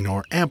maintain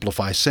or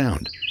amplify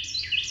sound.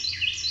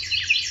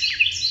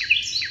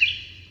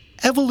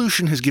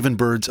 Evolution has given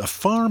birds a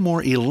far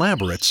more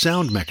elaborate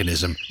sound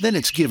mechanism than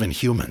it's given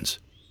humans.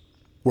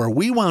 Where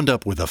we wound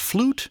up with a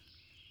flute,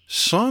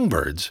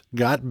 songbirds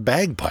got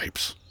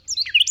bagpipes.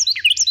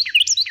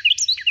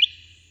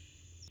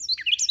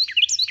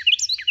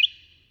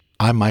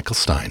 I'm Michael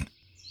Stein.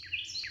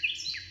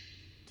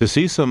 To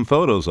see some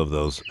photos of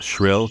those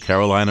shrill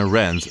Carolina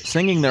wrens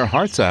singing their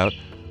hearts out,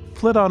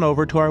 flit on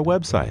over to our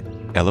website,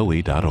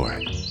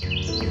 LOE.org.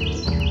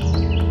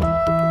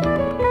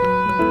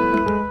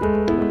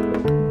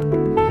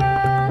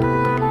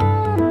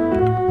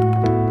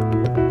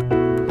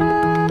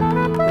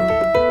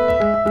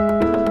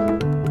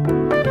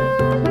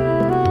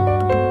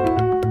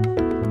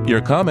 Your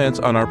comments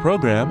on our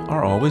program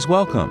are always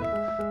welcome.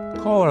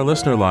 Call our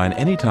listener line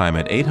anytime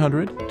at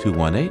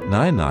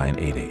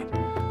 800-218-9988.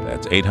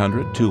 That's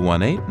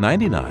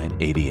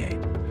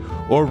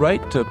 800-218-9988. Or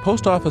write to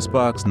Post Office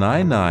Box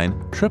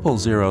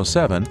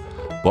 99007,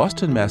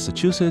 Boston,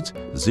 Massachusetts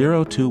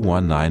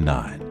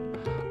 02199.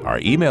 Our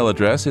email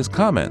address is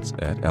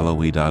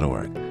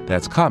comments@LOE.org.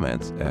 That's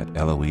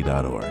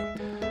comments@LOE.org.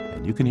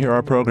 And you can hear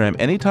our program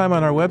anytime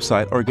on our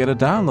website or get a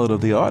download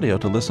of the audio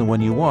to listen when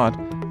you want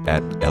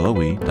at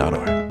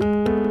LOE.org.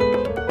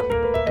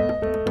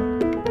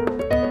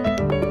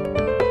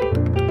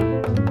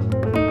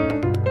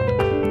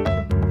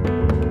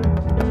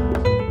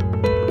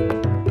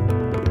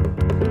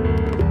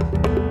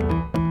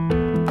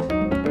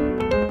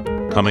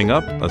 Coming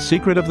up, a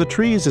secret of the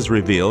trees is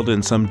revealed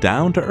in some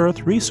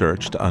down-to-earth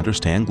research to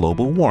understand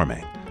global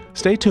warming.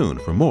 Stay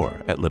tuned for more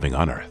at Living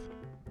on Earth.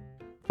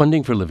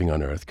 Funding for Living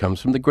on Earth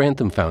comes from the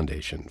Grantham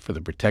Foundation for the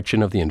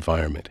Protection of the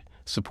Environment,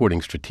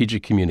 supporting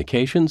strategic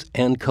communications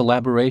and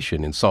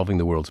collaboration in solving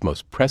the world's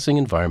most pressing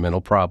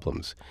environmental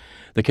problems.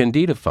 The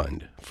Candida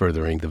Fund,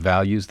 furthering the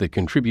values that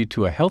contribute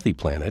to a healthy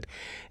planet,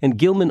 and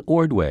Gilman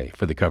Ordway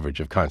for the coverage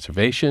of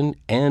conservation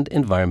and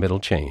environmental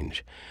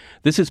change.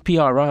 This is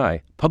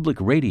PRI, Public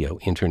Radio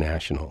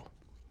International.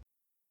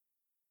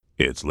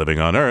 It's Living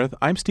on Earth.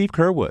 I'm Steve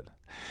Curwood.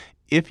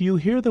 If you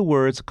hear the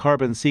words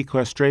carbon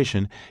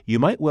sequestration, you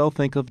might well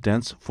think of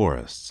dense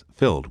forests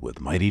filled with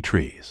mighty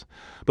trees.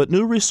 But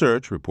new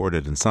research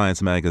reported in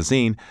Science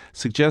magazine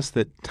suggests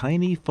that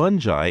tiny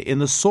fungi in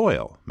the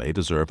soil may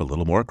deserve a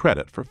little more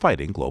credit for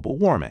fighting global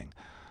warming.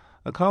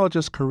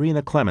 Ecologist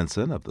Karina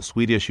Clemenson of the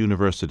Swedish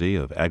University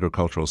of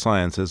Agricultural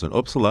Sciences in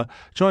Uppsala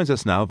joins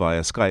us now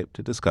via Skype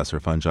to discuss her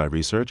fungi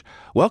research.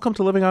 Welcome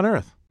to Living on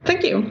Earth.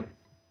 Thank you.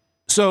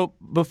 So,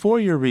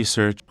 before your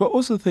research, what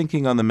was the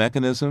thinking on the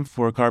mechanism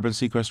for carbon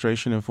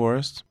sequestration in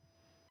forests?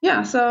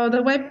 Yeah, so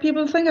the way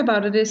people think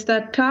about it is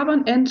that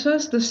carbon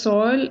enters the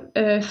soil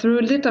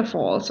through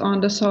litterfalls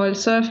on the soil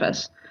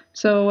surface.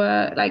 So,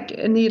 like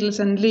needles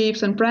and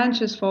leaves and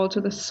branches fall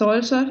to the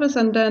soil surface,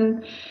 and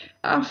then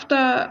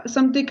after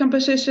some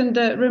decomposition,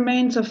 the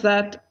remains of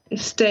that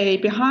stay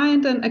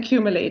behind and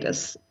accumulate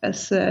as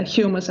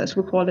humus, as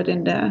we call it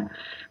in the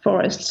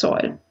forest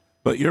soil.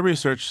 But your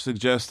research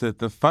suggests that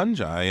the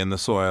fungi in the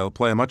soil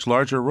play a much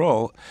larger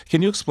role.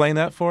 Can you explain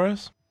that for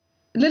us?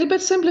 A little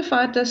bit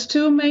simplified, there's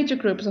two major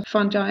groups of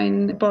fungi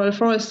in boreal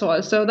forest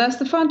soil. So there's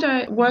the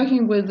fungi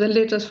working with the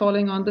litters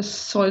falling on the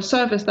soil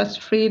surface, that's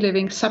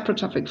free-living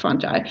saprotrophic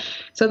fungi.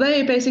 So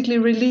they basically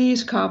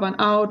release carbon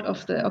out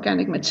of the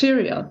organic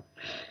material.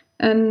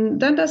 And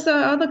then there's the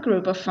other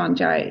group of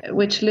fungi,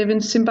 which live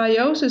in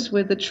symbiosis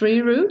with the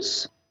tree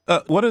roots.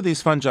 What are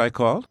these fungi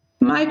called?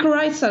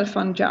 Mycorrhizal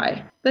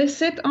fungi. They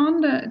sit on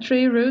the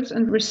tree roots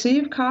and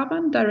receive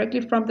carbon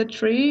directly from the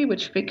tree,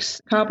 which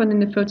fixes carbon in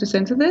the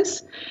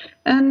photosynthesis.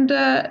 And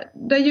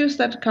they use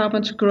that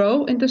carbon to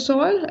grow in the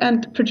soil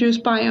and produce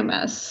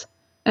biomass.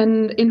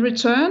 And in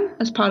return,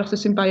 as part of the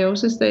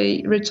symbiosis,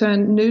 they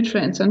return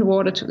nutrients and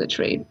water to the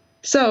tree.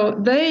 So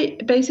they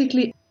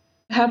basically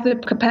have the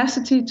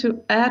capacity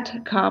to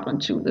add carbon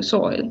to the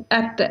soil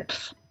at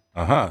depth.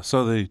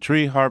 So the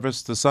tree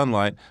harvests the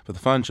sunlight for the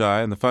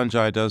fungi, and the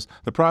fungi does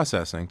the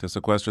processing to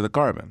sequester the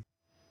carbon.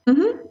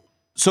 Mm-hmm.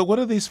 So what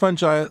do these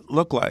fungi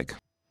look like?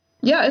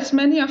 Yeah, it's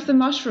many of the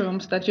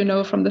mushrooms that you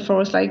know from the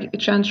forest, like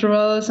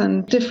chanterelles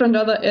and different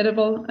other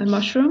edible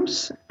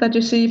mushrooms that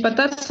you see. But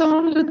that's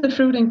only the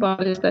fruiting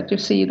bodies that you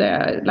see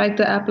there, like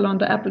the apple on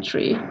the apple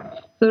tree.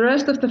 The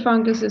rest of the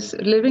fungus is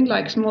living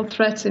like small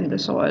threads in the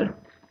soil.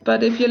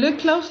 But if you look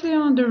closely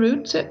on the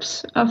root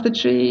tips of the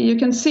tree, you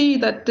can see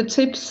that the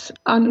tips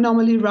are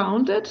normally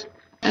rounded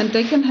and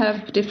they can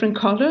have different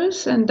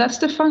colors. And that's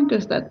the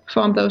fungus that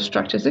form those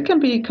structures. It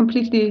can be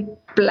completely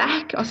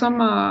black, or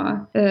some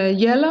are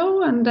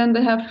yellow. And then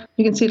they have,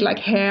 you can see like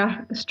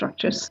hair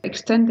structures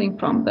extending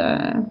from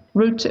the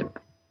root tip.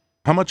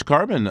 How much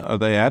carbon are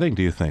they adding,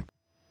 do you think?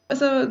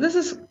 So this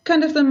is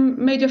kind of the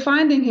major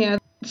finding here.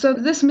 So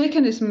this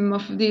mechanism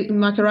of the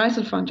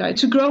mycorrhizal fungi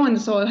to grow in the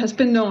soil has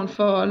been known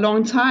for a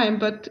long time,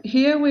 but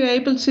here we're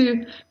able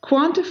to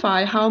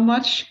quantify how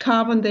much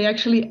carbon they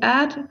actually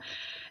add.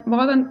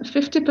 More than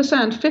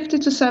 50%, 50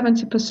 to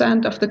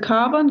 70% of the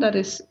carbon that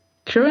is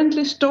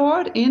currently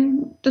stored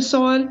in the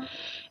soil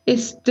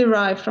is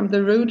derived from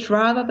the roots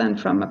rather than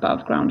from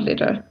above ground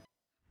litter.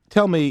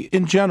 Tell me,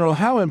 in general,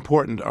 how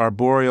important are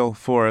boreal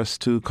forests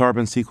to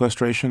carbon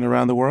sequestration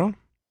around the world?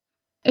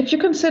 If you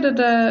consider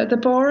the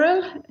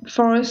boreal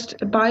forest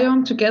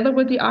biome together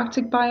with the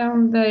Arctic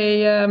biome,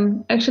 they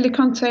actually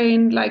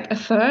contain like a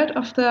third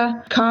of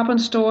the carbon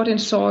stored in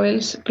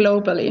soils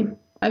globally.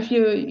 If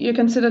you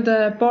consider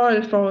the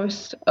boreal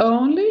forest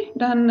only,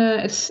 then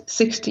it's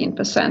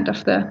 16%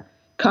 of the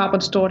carbon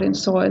stored in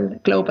soil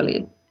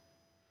globally.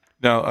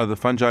 Now, are the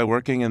fungi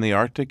working in the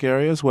Arctic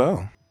area as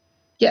well?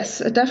 Yes,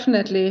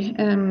 definitely.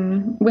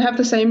 We have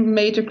the same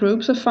major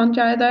groups of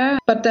fungi there,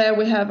 but there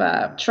we have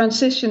a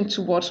transition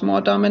towards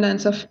more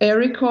dominance of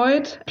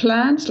ericoid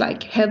plants,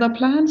 like heather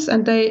plants,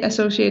 and they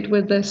associate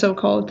with the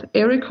so-called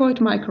ericoid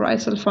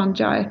mycorrhizal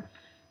fungi.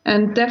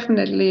 And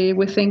definitely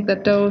we think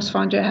that those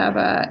fungi have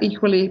an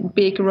equally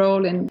big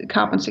role in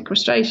carbon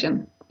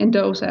sequestration in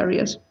those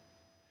areas.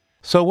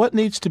 So what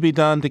needs to be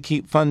done to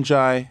keep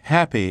fungi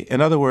happy?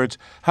 In other words,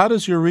 how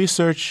does your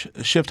research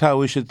shift how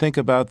we should think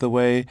about the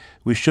way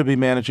we should be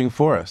managing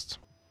forests?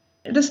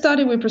 The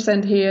study we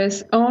present here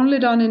is only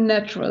done in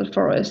natural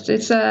forests.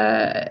 It's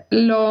a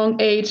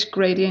long age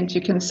gradient,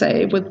 you can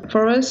say, with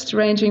forests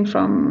ranging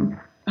from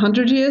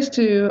 100 years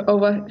to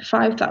over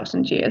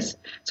 5,000 years.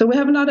 So we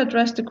have not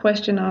addressed the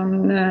question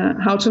on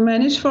how to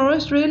manage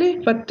forest, really.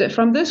 But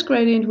from this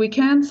gradient, we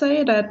can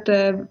say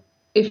that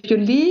if you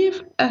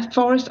leave a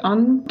forest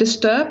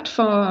undisturbed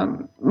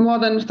for more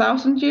than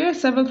 1,000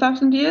 years, several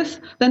thousand years,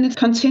 then it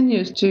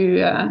continues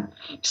to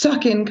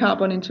suck in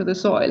carbon into the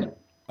soil.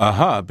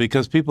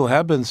 Because people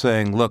have been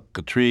saying, look,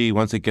 a tree,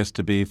 once it gets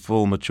to be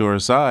full mature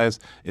size,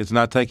 it's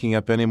not taking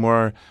up any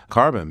more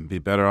carbon. Be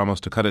better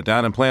almost to cut it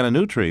down and plant a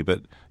new tree.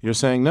 But you're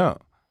saying no.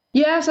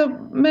 Yeah, so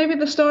maybe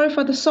the story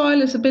for the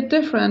soil is a bit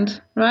different,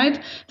 right?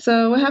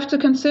 So we have to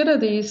consider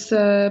these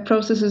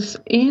processes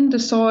in the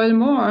soil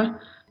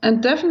more.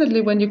 And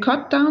definitely when you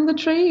cut down the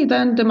tree,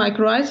 then the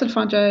mycorrhizal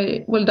fungi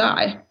will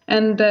die.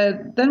 And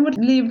then would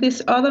leave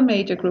this other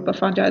major group of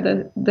fungi,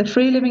 the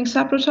free-living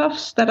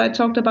saprotrophs that I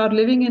talked about,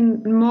 living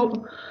in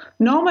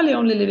normally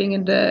only living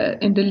in the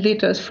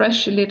litters,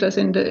 fresh litters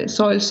in the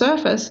soil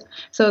surface.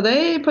 So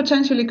they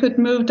potentially could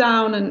move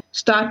down and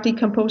start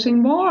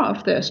decomposing more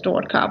of their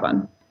stored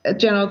carbon. A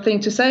general thing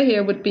to say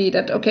here would be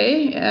that,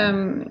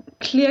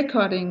 clear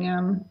cutting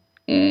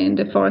in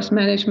the forest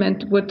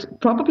management would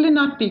probably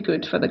not be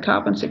good for the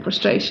carbon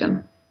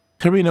sequestration.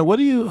 Karina, what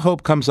do you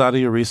hope comes out of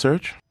your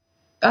research?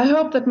 I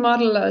hope that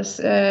modelers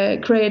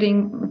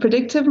creating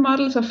predictive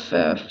models of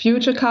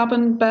future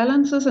carbon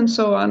balances and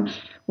so on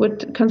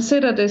would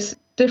consider this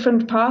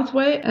different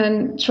pathway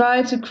and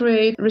try to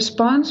create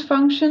response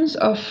functions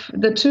of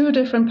the two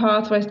different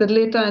pathways, the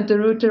litter and the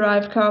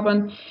root-derived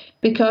carbon,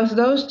 because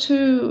those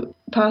two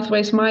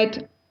pathways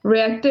might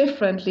react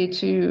differently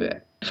to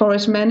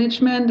forest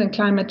management and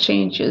climate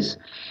changes.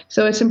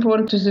 So it's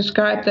important to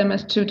describe them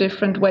as two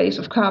different ways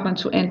of carbon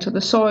to enter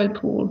the soil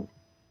pool.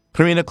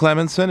 Karina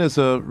Clemenson is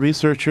a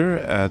researcher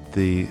at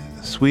the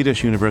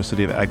Swedish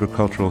University of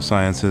Agricultural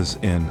Sciences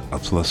in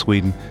Uppsala,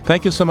 Sweden.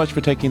 Thank you so much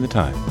for taking the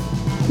time.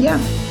 Yeah,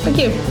 thank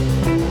you.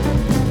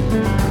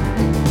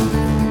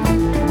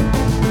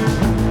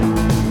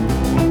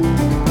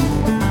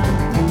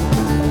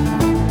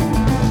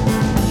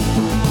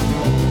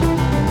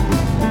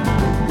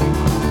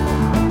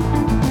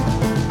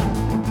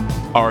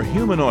 Our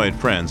humanoid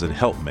friends and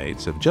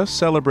helpmates have just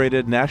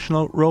celebrated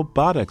National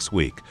Robotics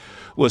Week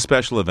with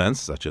special events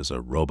such as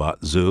a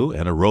robot zoo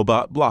and a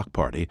robot block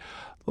party.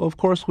 Though, of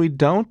course, we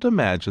don't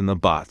imagine the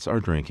bots are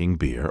drinking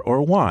beer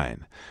or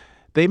wine.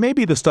 They may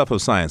be the stuff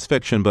of science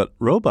fiction, but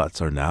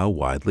robots are now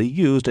widely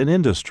used in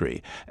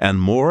industry, and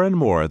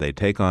more they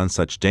take on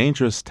such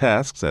dangerous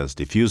tasks as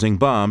defusing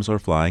bombs or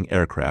flying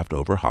aircraft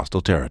over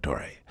hostile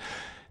territory.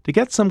 To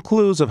get some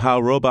clues of how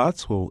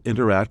robots will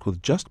interact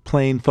with just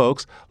plain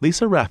folks,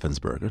 Lisa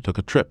Raffensperger took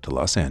a trip to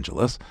Los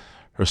Angeles.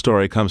 Her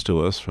story comes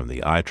to us from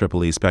the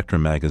IEEE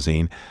Spectrum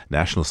magazine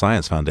National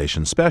Science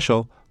Foundation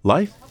special,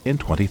 Life in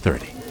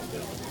 2030.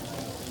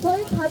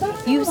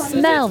 You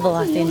smell the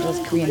Los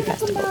Angeles Korean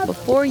Festival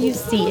before you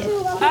see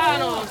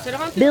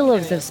it.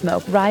 Billows of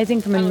smoke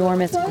rising from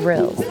enormous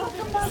grills,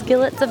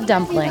 skillets of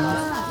dumplings,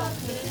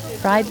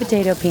 fried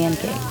potato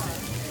pancakes.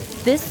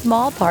 This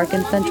small park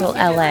in central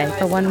LA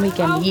for one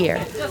weekend a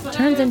year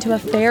turns into a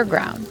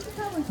fairground.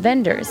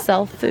 Vendors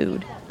sell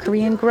food,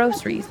 Korean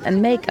groceries,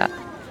 and makeup.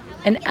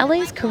 And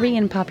LA's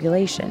Korean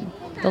population,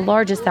 the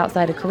largest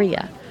outside of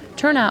Korea,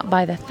 turn out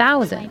by the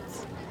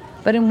thousands.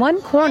 But in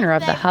one corner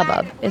of the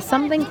hubbub is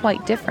something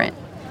quite different.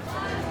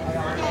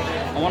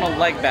 I want a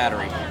leg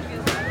battery.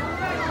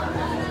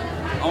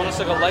 I want to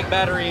stick a leg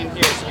battery in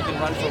here so you can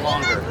run for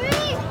longer.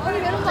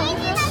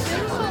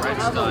 Right,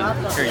 it's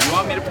done. Here, you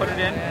want me to put it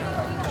in?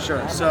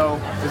 Sure. So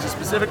there's a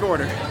specific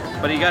order.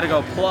 But you got to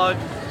go plug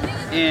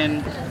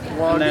in,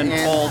 Plug and then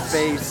in, hold,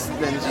 face,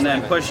 and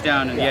then push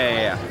down, and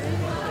yeah.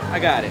 I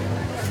got it.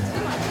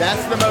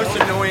 That's the most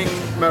annoying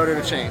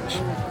motor to change.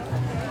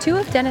 Two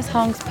of Dennis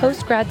Hong's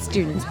post-grad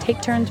students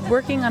take turns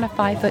working on a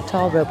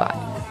 5-foot-tall robot,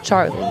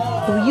 Charlie,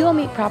 who you will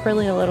meet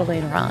properly a little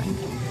later on.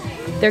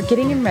 They're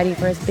getting him ready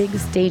for his big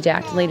stage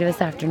act later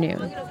this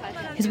afternoon.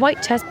 His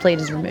white chest plate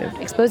is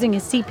removed, exposing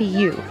his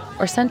CPU,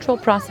 or Central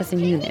Processing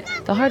Unit,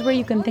 the hardware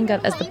you can think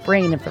of as the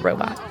brain of the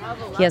robot.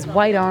 He has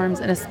white arms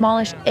and a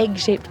smallish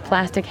egg-shaped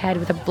plastic head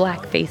with a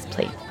black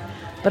faceplate.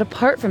 But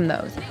apart from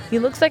those, he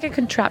looks like a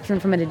contraption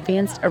from an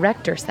advanced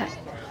erector set,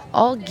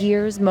 all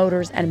gears,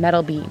 motors, and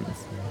metal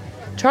beams.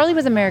 Charlie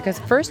was America's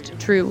first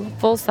true,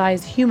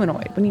 full-size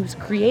humanoid when he was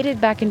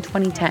created back in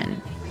 2010.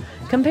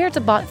 Compared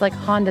to bots like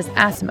Honda's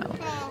Asimo,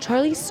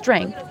 Charlie's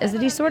strength is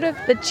that he's sort of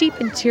the cheap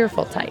and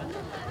cheerful type.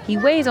 He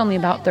weighs only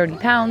about 30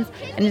 pounds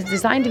and is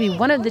designed to be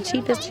one of the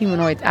cheapest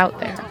humanoids out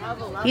there.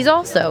 He's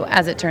also,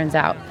 as it turns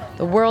out,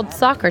 the world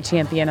soccer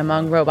champion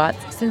among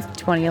robots since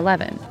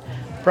 2011.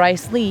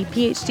 Bryce Lee,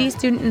 PhD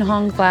student in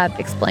Hong's lab,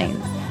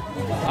 explains.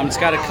 It's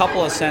got a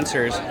couple of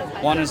sensors.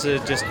 One is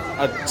just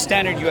a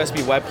standard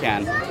USB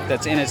webcam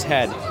that's in his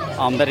head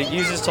that it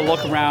uses to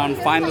look around,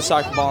 find the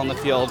soccer ball in the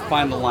field,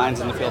 find the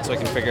lines in the field so it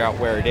can figure out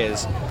where it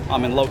is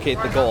and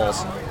locate the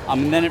goals.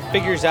 And then it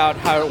figures out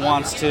how it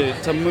wants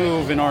to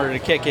move in order to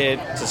kick it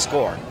to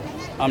score.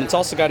 It's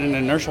also got an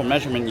inertial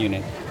measurement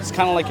unit. It's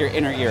kind of like your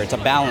inner ear. It's a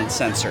balance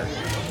sensor.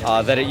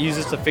 that it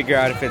uses to figure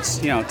out if it's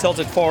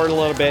tilted forward a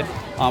little bit,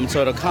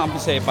 so it'll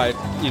compensate by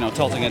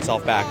tilting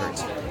itself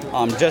backwards,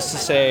 just to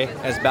stay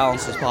as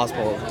balanced as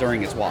possible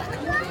during its walk.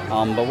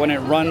 But when it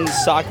runs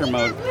soccer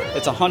mode,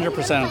 it's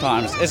 100%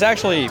 autonomous.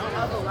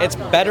 It's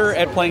better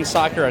at playing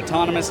soccer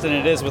autonomous than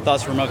it is with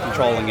us remote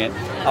controlling it.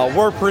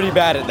 We're pretty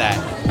bad at that.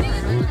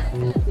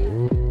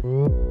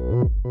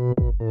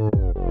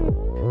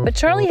 But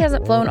Charlie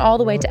hasn't flown all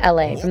the way to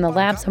LA from the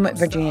lab's home at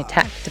Virginia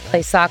Tech to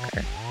play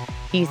soccer.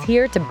 He's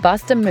here to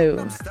bust a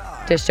move,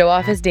 to show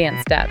off his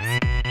dance steps.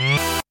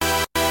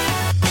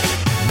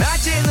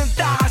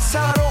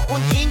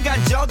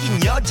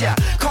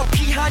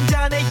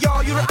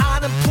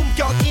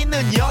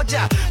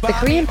 The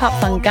Korean pop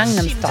song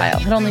Gangnam Style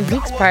had only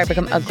weeks prior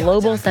become a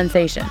global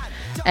sensation.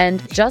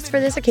 And just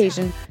for this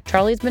occasion,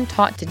 Charlie's been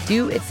taught to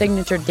do its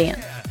signature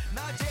dance.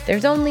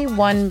 There's only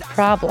one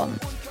problem.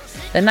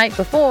 The night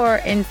before,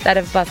 instead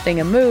of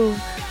busting a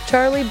move,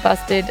 Charlie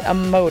busted a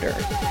motor.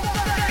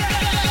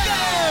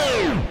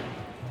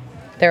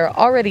 There are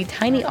already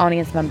tiny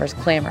audience members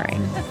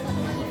clamoring.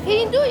 He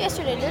didn't do it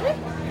yesterday, did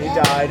he? He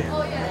died.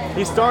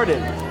 He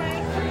started.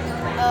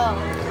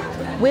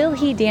 Oh. Will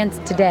he dance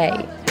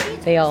today?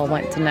 They all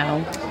want to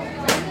know.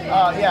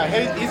 Yeah,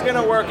 he's going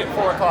to work at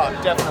 4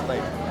 o'clock,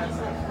 definitely.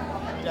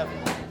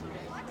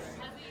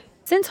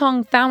 Since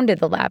Hong founded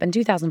the lab in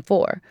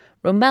 2004,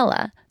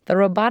 Romella, the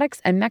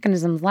Robotics and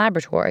Mechanisms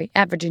Laboratory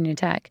at Virginia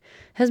Tech,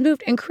 has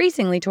moved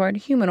increasingly toward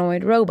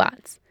humanoid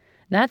robots.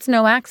 That's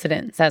no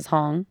accident, says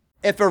Hong.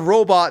 If a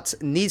robot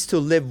needs to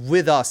live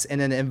with us in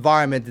an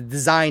environment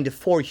designed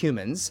for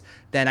humans,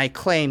 then I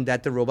claim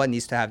that the robot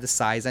needs to have the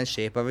size and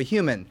shape of a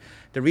human.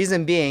 The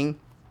reason being,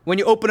 when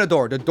you open a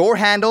door, the door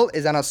handle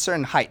is on a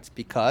certain height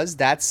because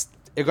that's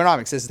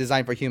ergonomics. It's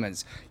designed for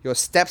humans. Your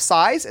step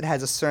size, it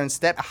has a certain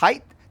step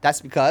height.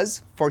 That's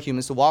because for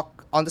humans to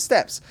walk on the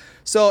steps.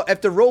 So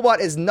if the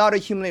robot is not a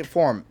humanoid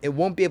form, it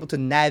won't be able to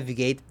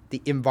navigate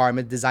the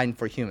environment designed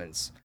for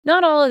humans.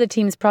 Not all of the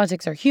team's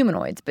projects are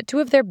humanoids, but 2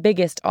 of their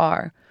biggest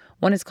are.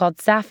 One is called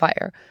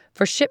Sapphire,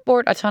 for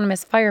shipboard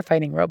autonomous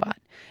firefighting robot,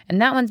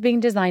 and that one's being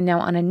designed now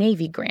on a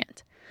Navy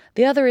grant.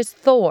 The other is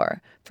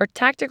Thor, for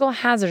tactical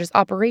hazardous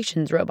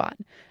operations robot.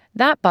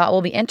 That bot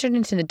will be entered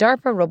into the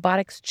DARPA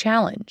Robotics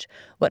Challenge,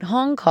 what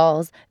Hong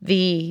calls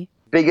the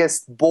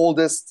biggest,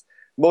 boldest,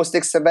 most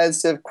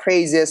expensive,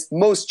 craziest,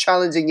 most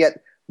challenging,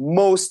 yet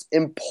most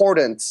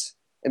important,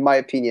 in my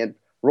opinion,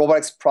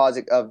 robotics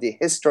project of the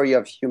history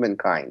of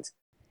humankind.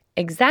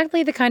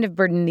 Exactly the kind of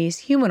burden these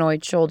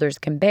humanoid shoulders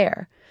can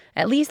bear.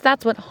 At least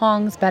that's what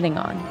Hong's betting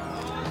on.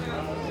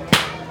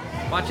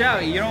 Watch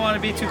out, you don't want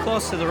to be too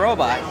close to the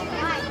robot.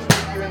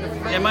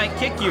 It might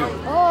kick you.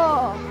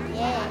 Oh,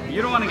 yeah.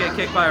 You don't want to get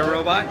kicked by a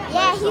robot.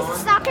 Yeah, he's a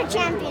soccer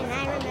champion,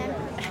 I remember.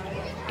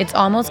 It's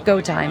almost go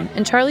time,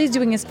 and Charlie's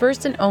doing his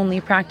first and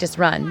only practice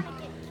run.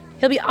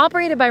 He'll be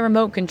operated by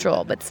remote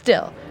control, but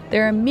still,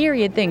 there are a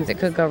myriad things that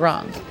could go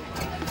wrong.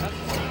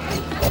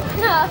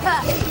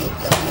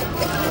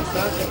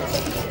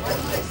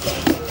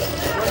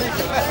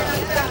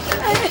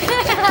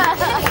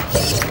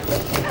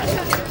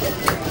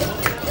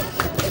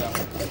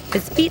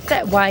 His feet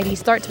set wide, he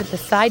starts with the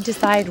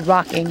side-to-side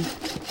rocking,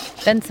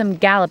 then some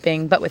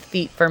galloping, but with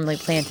feet firmly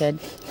planted,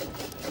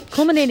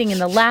 culminating in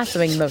the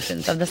lassoing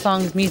motions of the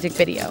song's music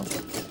video.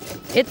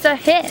 It's a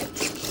hit!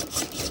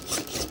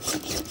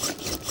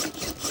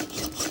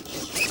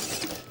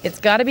 It's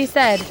gotta be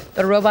said,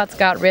 the robot's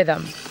got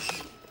rhythm.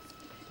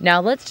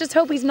 Now let's just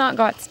hope he's not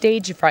got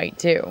stage fright,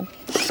 too.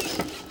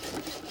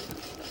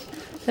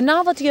 The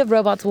novelty of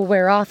robots will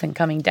wear off in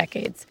coming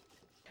decades,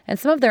 and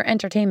some of their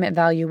entertainment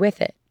value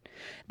with it.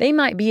 They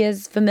might be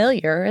as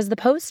familiar as the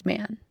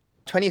postman.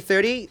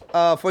 2030,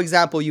 for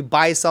example, you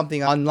buy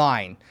something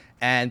online,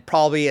 and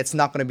probably it's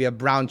not going to be a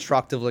brown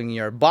truck delivering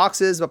your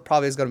boxes, but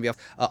probably it's going to be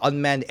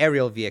unmanned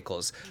aerial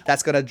vehicles.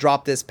 That's going to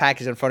drop this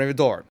package in front of your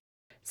door.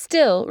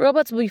 Still,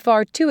 robots will be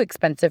far too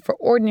expensive for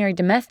ordinary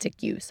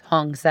domestic use,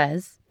 Hong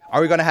says.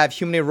 Are we going to have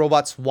humanoid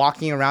robots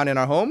walking around in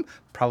our home?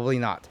 Probably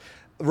not.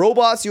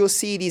 Robots, you'll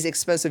see these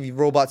expensive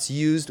robots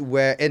used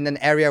where in an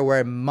area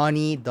where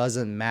money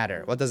doesn't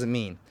matter. What does it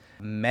mean?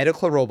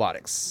 Medical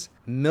robotics,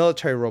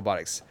 military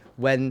robotics.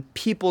 When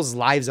people's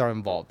lives are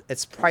involved,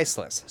 it's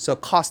priceless, so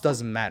cost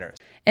doesn't matter.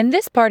 And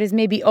this part is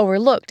maybe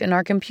overlooked in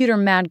our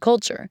computer-mad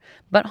culture,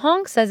 but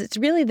Hong says it's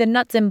really the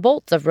nuts and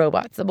bolts of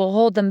robots that will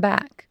hold them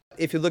back.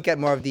 If you look at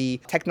more of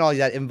the technology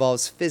that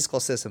involves physical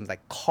systems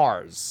like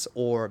cars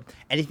or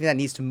anything that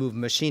needs to move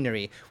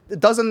machinery, it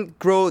doesn't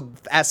grow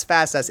as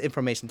fast as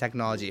information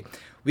technology.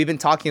 We've been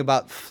talking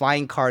about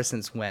flying cars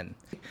since when?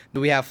 Do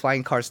we have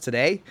flying cars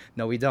today?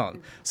 No, we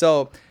don't.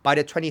 So by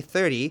the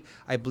 2030,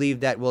 I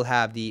believe that we'll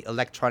have the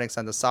electronics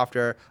and the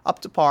software up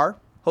to par,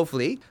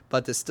 hopefully,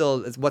 but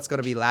still what's going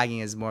to be lagging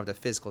is more of the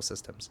physical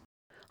systems.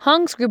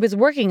 Hong's group is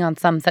working on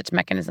some such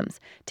mechanisms,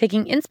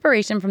 taking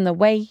inspiration from the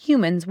way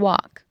humans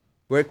walk.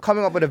 We're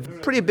coming up with a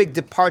pretty big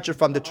departure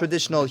from the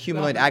traditional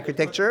humanoid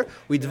architecture.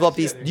 We developed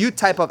these new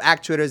type of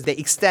actuators. They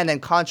extend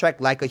and contract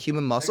like a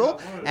human muscle,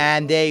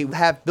 and they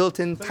have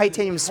built-in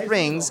titanium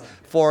springs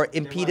for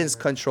impedance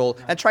control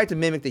and try to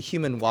mimic the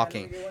human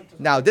walking.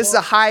 Now, this is a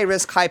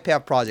high-risk,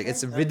 high-payoff project.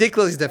 It's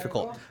ridiculously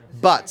difficult.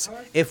 But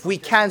if we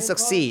can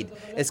succeed,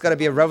 it's going to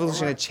be a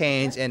revolutionary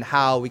change in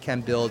how we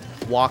can build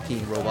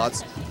walking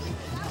robots.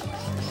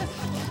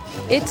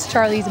 It's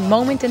Charlie's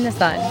moment in the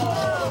sun.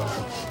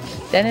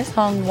 Dennis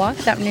Hong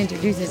walks out and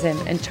introduces him,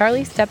 and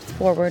Charlie steps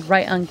forward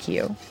right on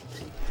cue.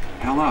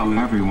 Hello,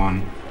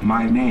 everyone.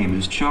 My name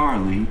is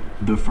Charlie,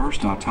 the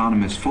first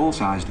autonomous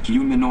full-sized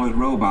humanoid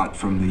robot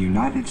from the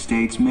United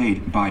States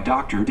made by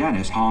Dr.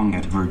 Dennis Hong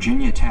at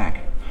Virginia Tech.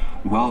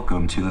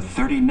 Welcome to the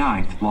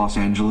 39th Los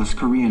Angeles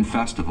Korean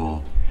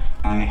Festival.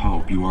 I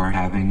hope you are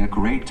having a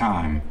great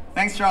time.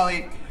 Thanks,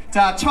 Charlie.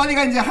 자,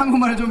 찰리가 이제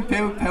한국말을 좀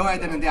배워야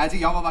되는데 아직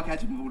영어밖에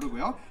할지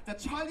모르고요.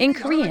 In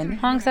Korean,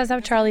 Hong says how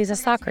Charlie's a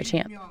soccer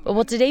champ, but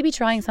will today be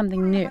trying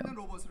something new.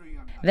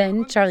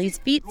 Then Charlie's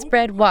feet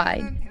spread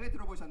wide.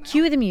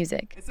 Cue the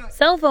music.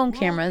 Cell phone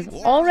cameras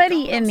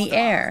already in the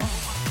air.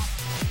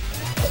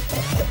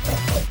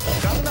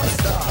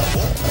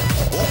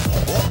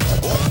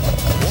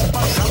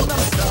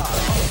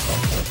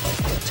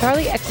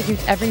 Charlie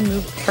executes every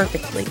move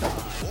perfectly,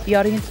 the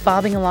audience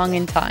bobbing along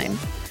in time.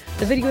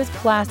 The video is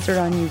plastered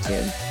on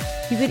YouTube.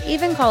 You could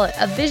even call it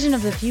a vision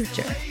of the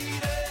future.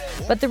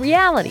 But the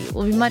reality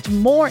will be much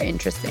more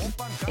interesting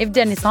if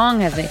Dennis Hong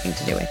has anything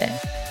to do with it.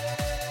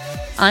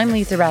 I'm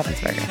Lisa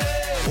Ravensburger.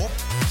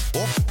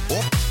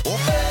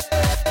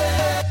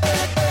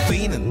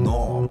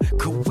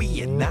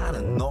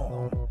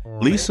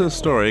 Lisa's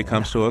story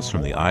comes to us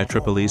from the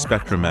IEEE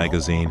Spectrum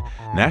magazine,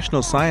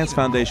 National Science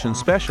Foundation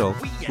special,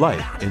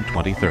 Life in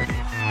 2030.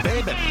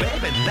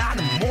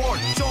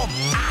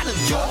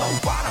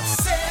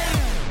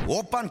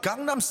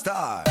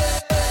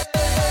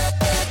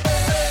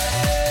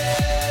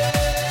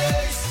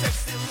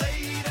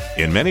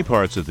 In many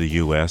parts of the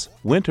U.S.,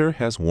 winter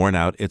has worn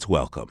out its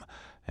welcome.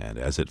 And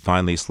as it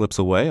finally slips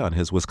away on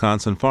his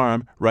Wisconsin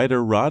farm,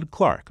 writer Rod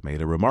Clark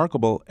made a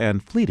remarkable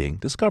and fleeting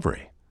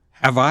discovery.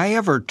 Have I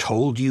ever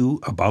told you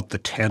about the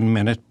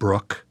 10-minute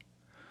brook?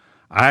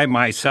 I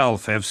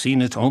myself have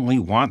seen it only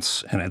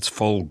once in its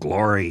full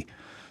glory,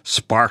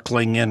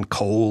 sparkling and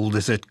cold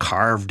as it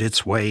carved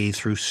its way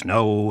through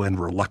snow and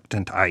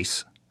reluctant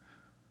ice.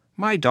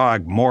 My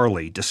dog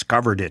Morley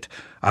discovered it,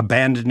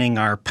 abandoning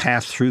our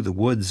path through the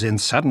woods in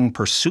sudden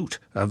pursuit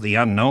of the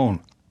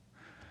unknown.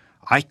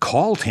 I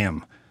called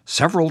him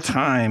several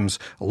times,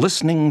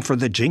 listening for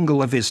the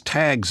jingle of his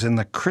tags in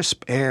the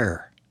crisp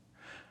air.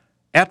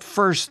 At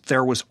first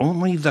there was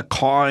only the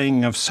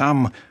cawing of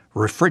some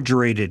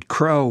refrigerated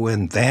crow,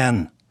 and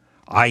then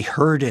I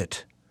heard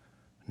it.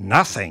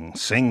 Nothing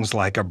sings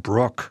like a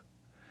brook.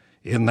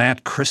 In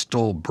that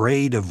crystal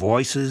braid of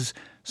voices,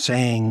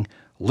 saying,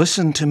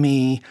 "Listen to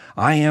me,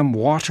 I am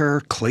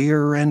water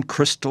clear and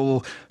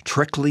crystal,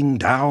 trickling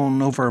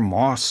down over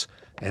moss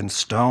and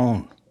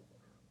stone."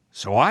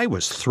 So I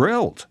was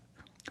thrilled,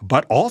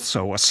 but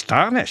also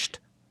astonished.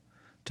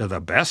 To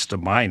the best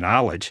of my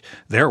knowledge,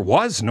 there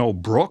was no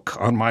brook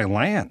on my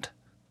land.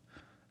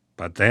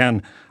 But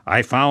then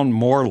I found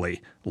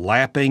Morley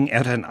lapping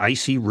at an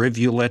icy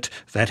rivulet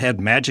that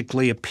had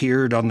magically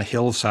appeared on the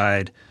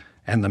hillside,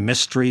 and the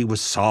mystery was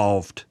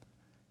solved.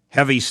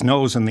 Heavy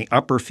snows in the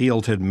upper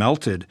field had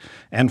melted,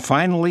 and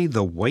finally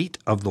the weight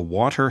of the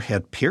water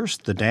had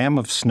pierced the dam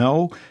of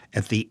snow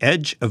at the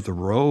edge of the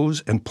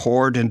rows and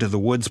poured into the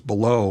woods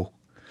below,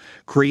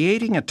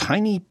 creating a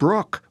tiny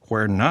brook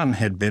where none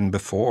had been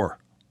before.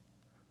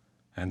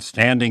 And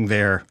standing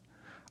there,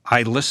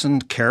 I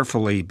listened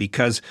carefully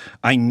because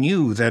I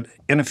knew that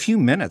in a few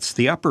minutes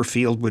the upper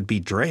field would be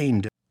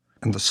drained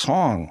and the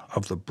song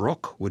of the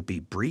brook would be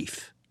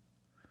brief.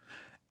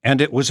 And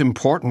it was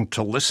important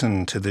to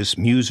listen to this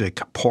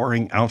music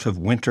pouring out of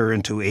winter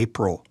into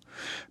April,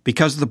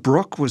 because the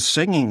brook was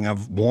singing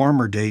of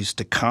warmer days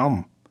to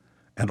come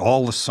and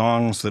all the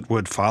songs that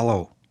would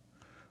follow,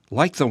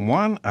 like the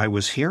one I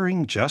was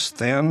hearing just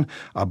then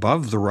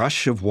above the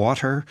rush of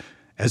water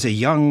as a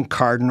young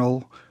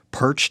cardinal,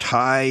 perched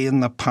high in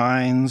the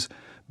pines,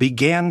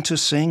 began to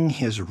sing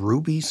his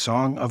ruby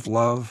song of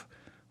love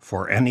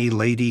for any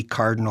lady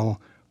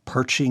cardinal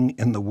perching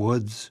in the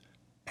woods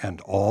and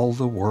all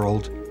the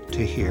world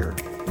to hear.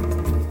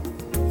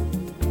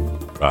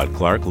 Rod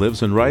Clark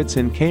lives and writes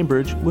in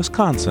Cambridge,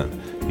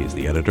 Wisconsin. He's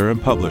the editor and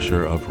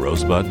publisher of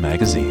Rosebud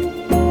magazine.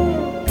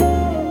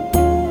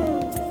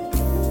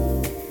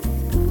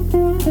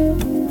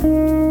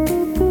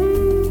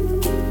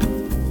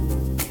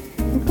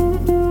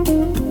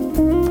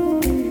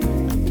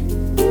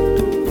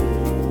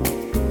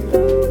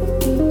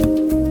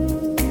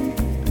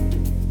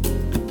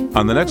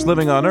 On the next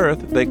Living on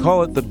Earth, they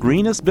call it the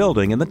greenest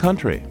building in the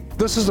country.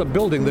 This is a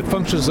building that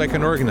functions like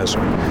an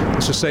organism.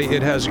 That's to say,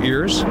 it has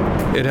ears,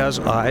 it has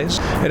eyes,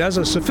 it has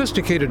a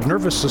sophisticated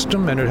nervous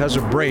system, and it has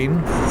a brain.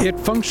 It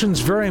functions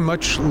very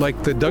much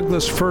like the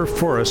Douglas fir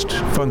forest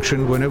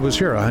functioned when it was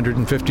here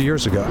 150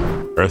 years ago.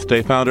 Earth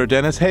Day founder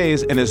Dennis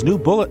Hayes and his new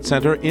Bullet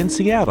Center in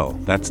Seattle.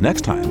 That's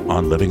next time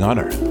on Living on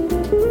Earth.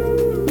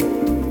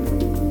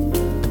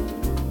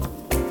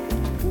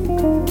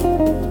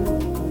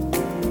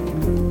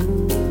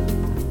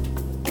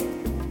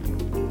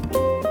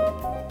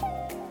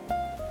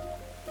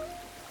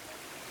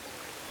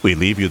 We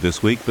leave you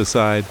this week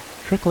beside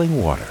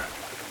trickling water.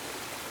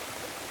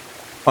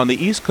 On the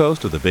east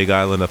coast of the Big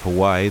Island of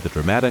Hawaii, the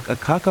dramatic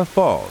Akaka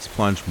Falls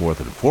plunge more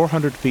than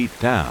 400 feet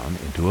down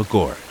into a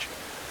gorge.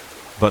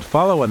 But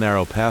follow a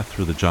narrow path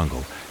through the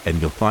jungle, and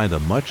you'll find a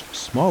much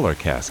smaller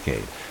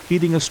cascade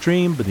feeding a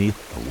stream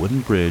beneath a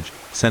wooden bridge,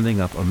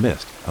 sending up a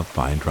mist of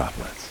fine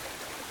droplets.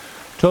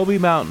 Toby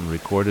Mountain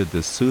recorded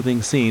this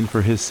soothing scene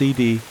for his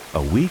CD,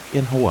 A Week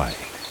in Hawaii.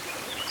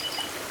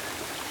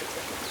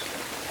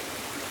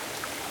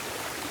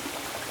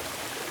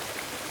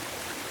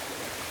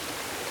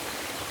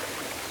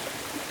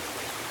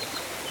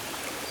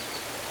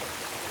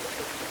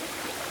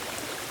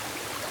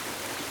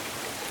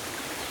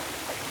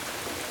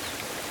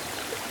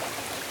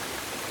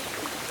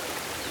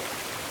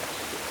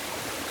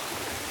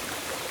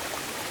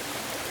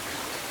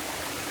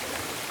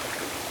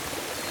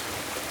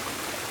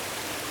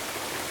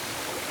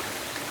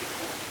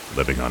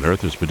 Living on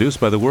Earth is produced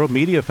by the World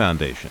Media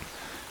Foundation.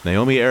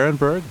 Naomi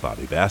Ehrenberg,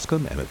 Bobby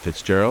Bascom, Emmett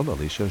Fitzgerald,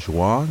 Alicia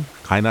Zhuang,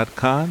 Kainat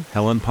Khan,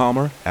 Helen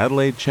Palmer,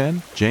 Adelaide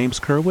Chen, James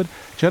Kerwood,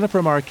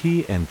 Jennifer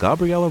Marquis, and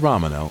Gabriella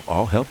Romano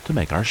all helped to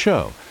make our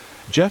show.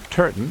 Jeff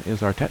Turton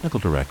is our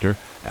technical director.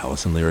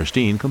 Allison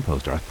Lierstein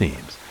composed our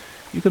themes.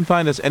 You can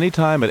find us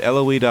anytime at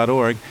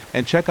LOE.org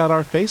and check out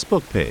our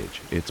Facebook page.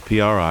 It's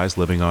PRI's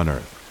Living on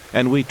Earth.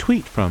 And we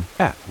tweet from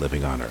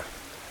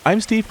 @LivingOnEarth.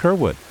 I'm Steve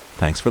Kerwood.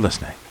 Thanks for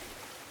listening.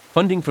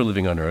 Funding for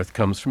Living on Earth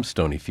comes from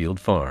Stonyfield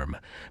Farm,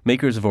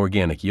 makers of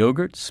organic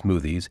yogurt,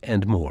 smoothies,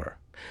 and more.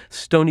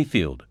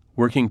 Stonyfield,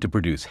 working to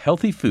produce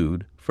healthy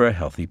food for a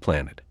healthy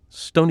planet.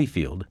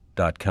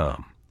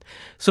 Stonyfield.com.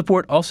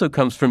 Support also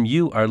comes from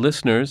you, our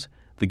listeners,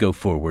 the Go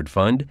Forward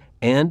Fund,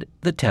 and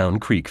the Town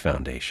Creek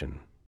Foundation.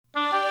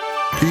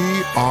 PRI,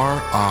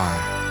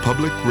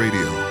 Public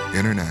Radio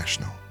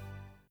International.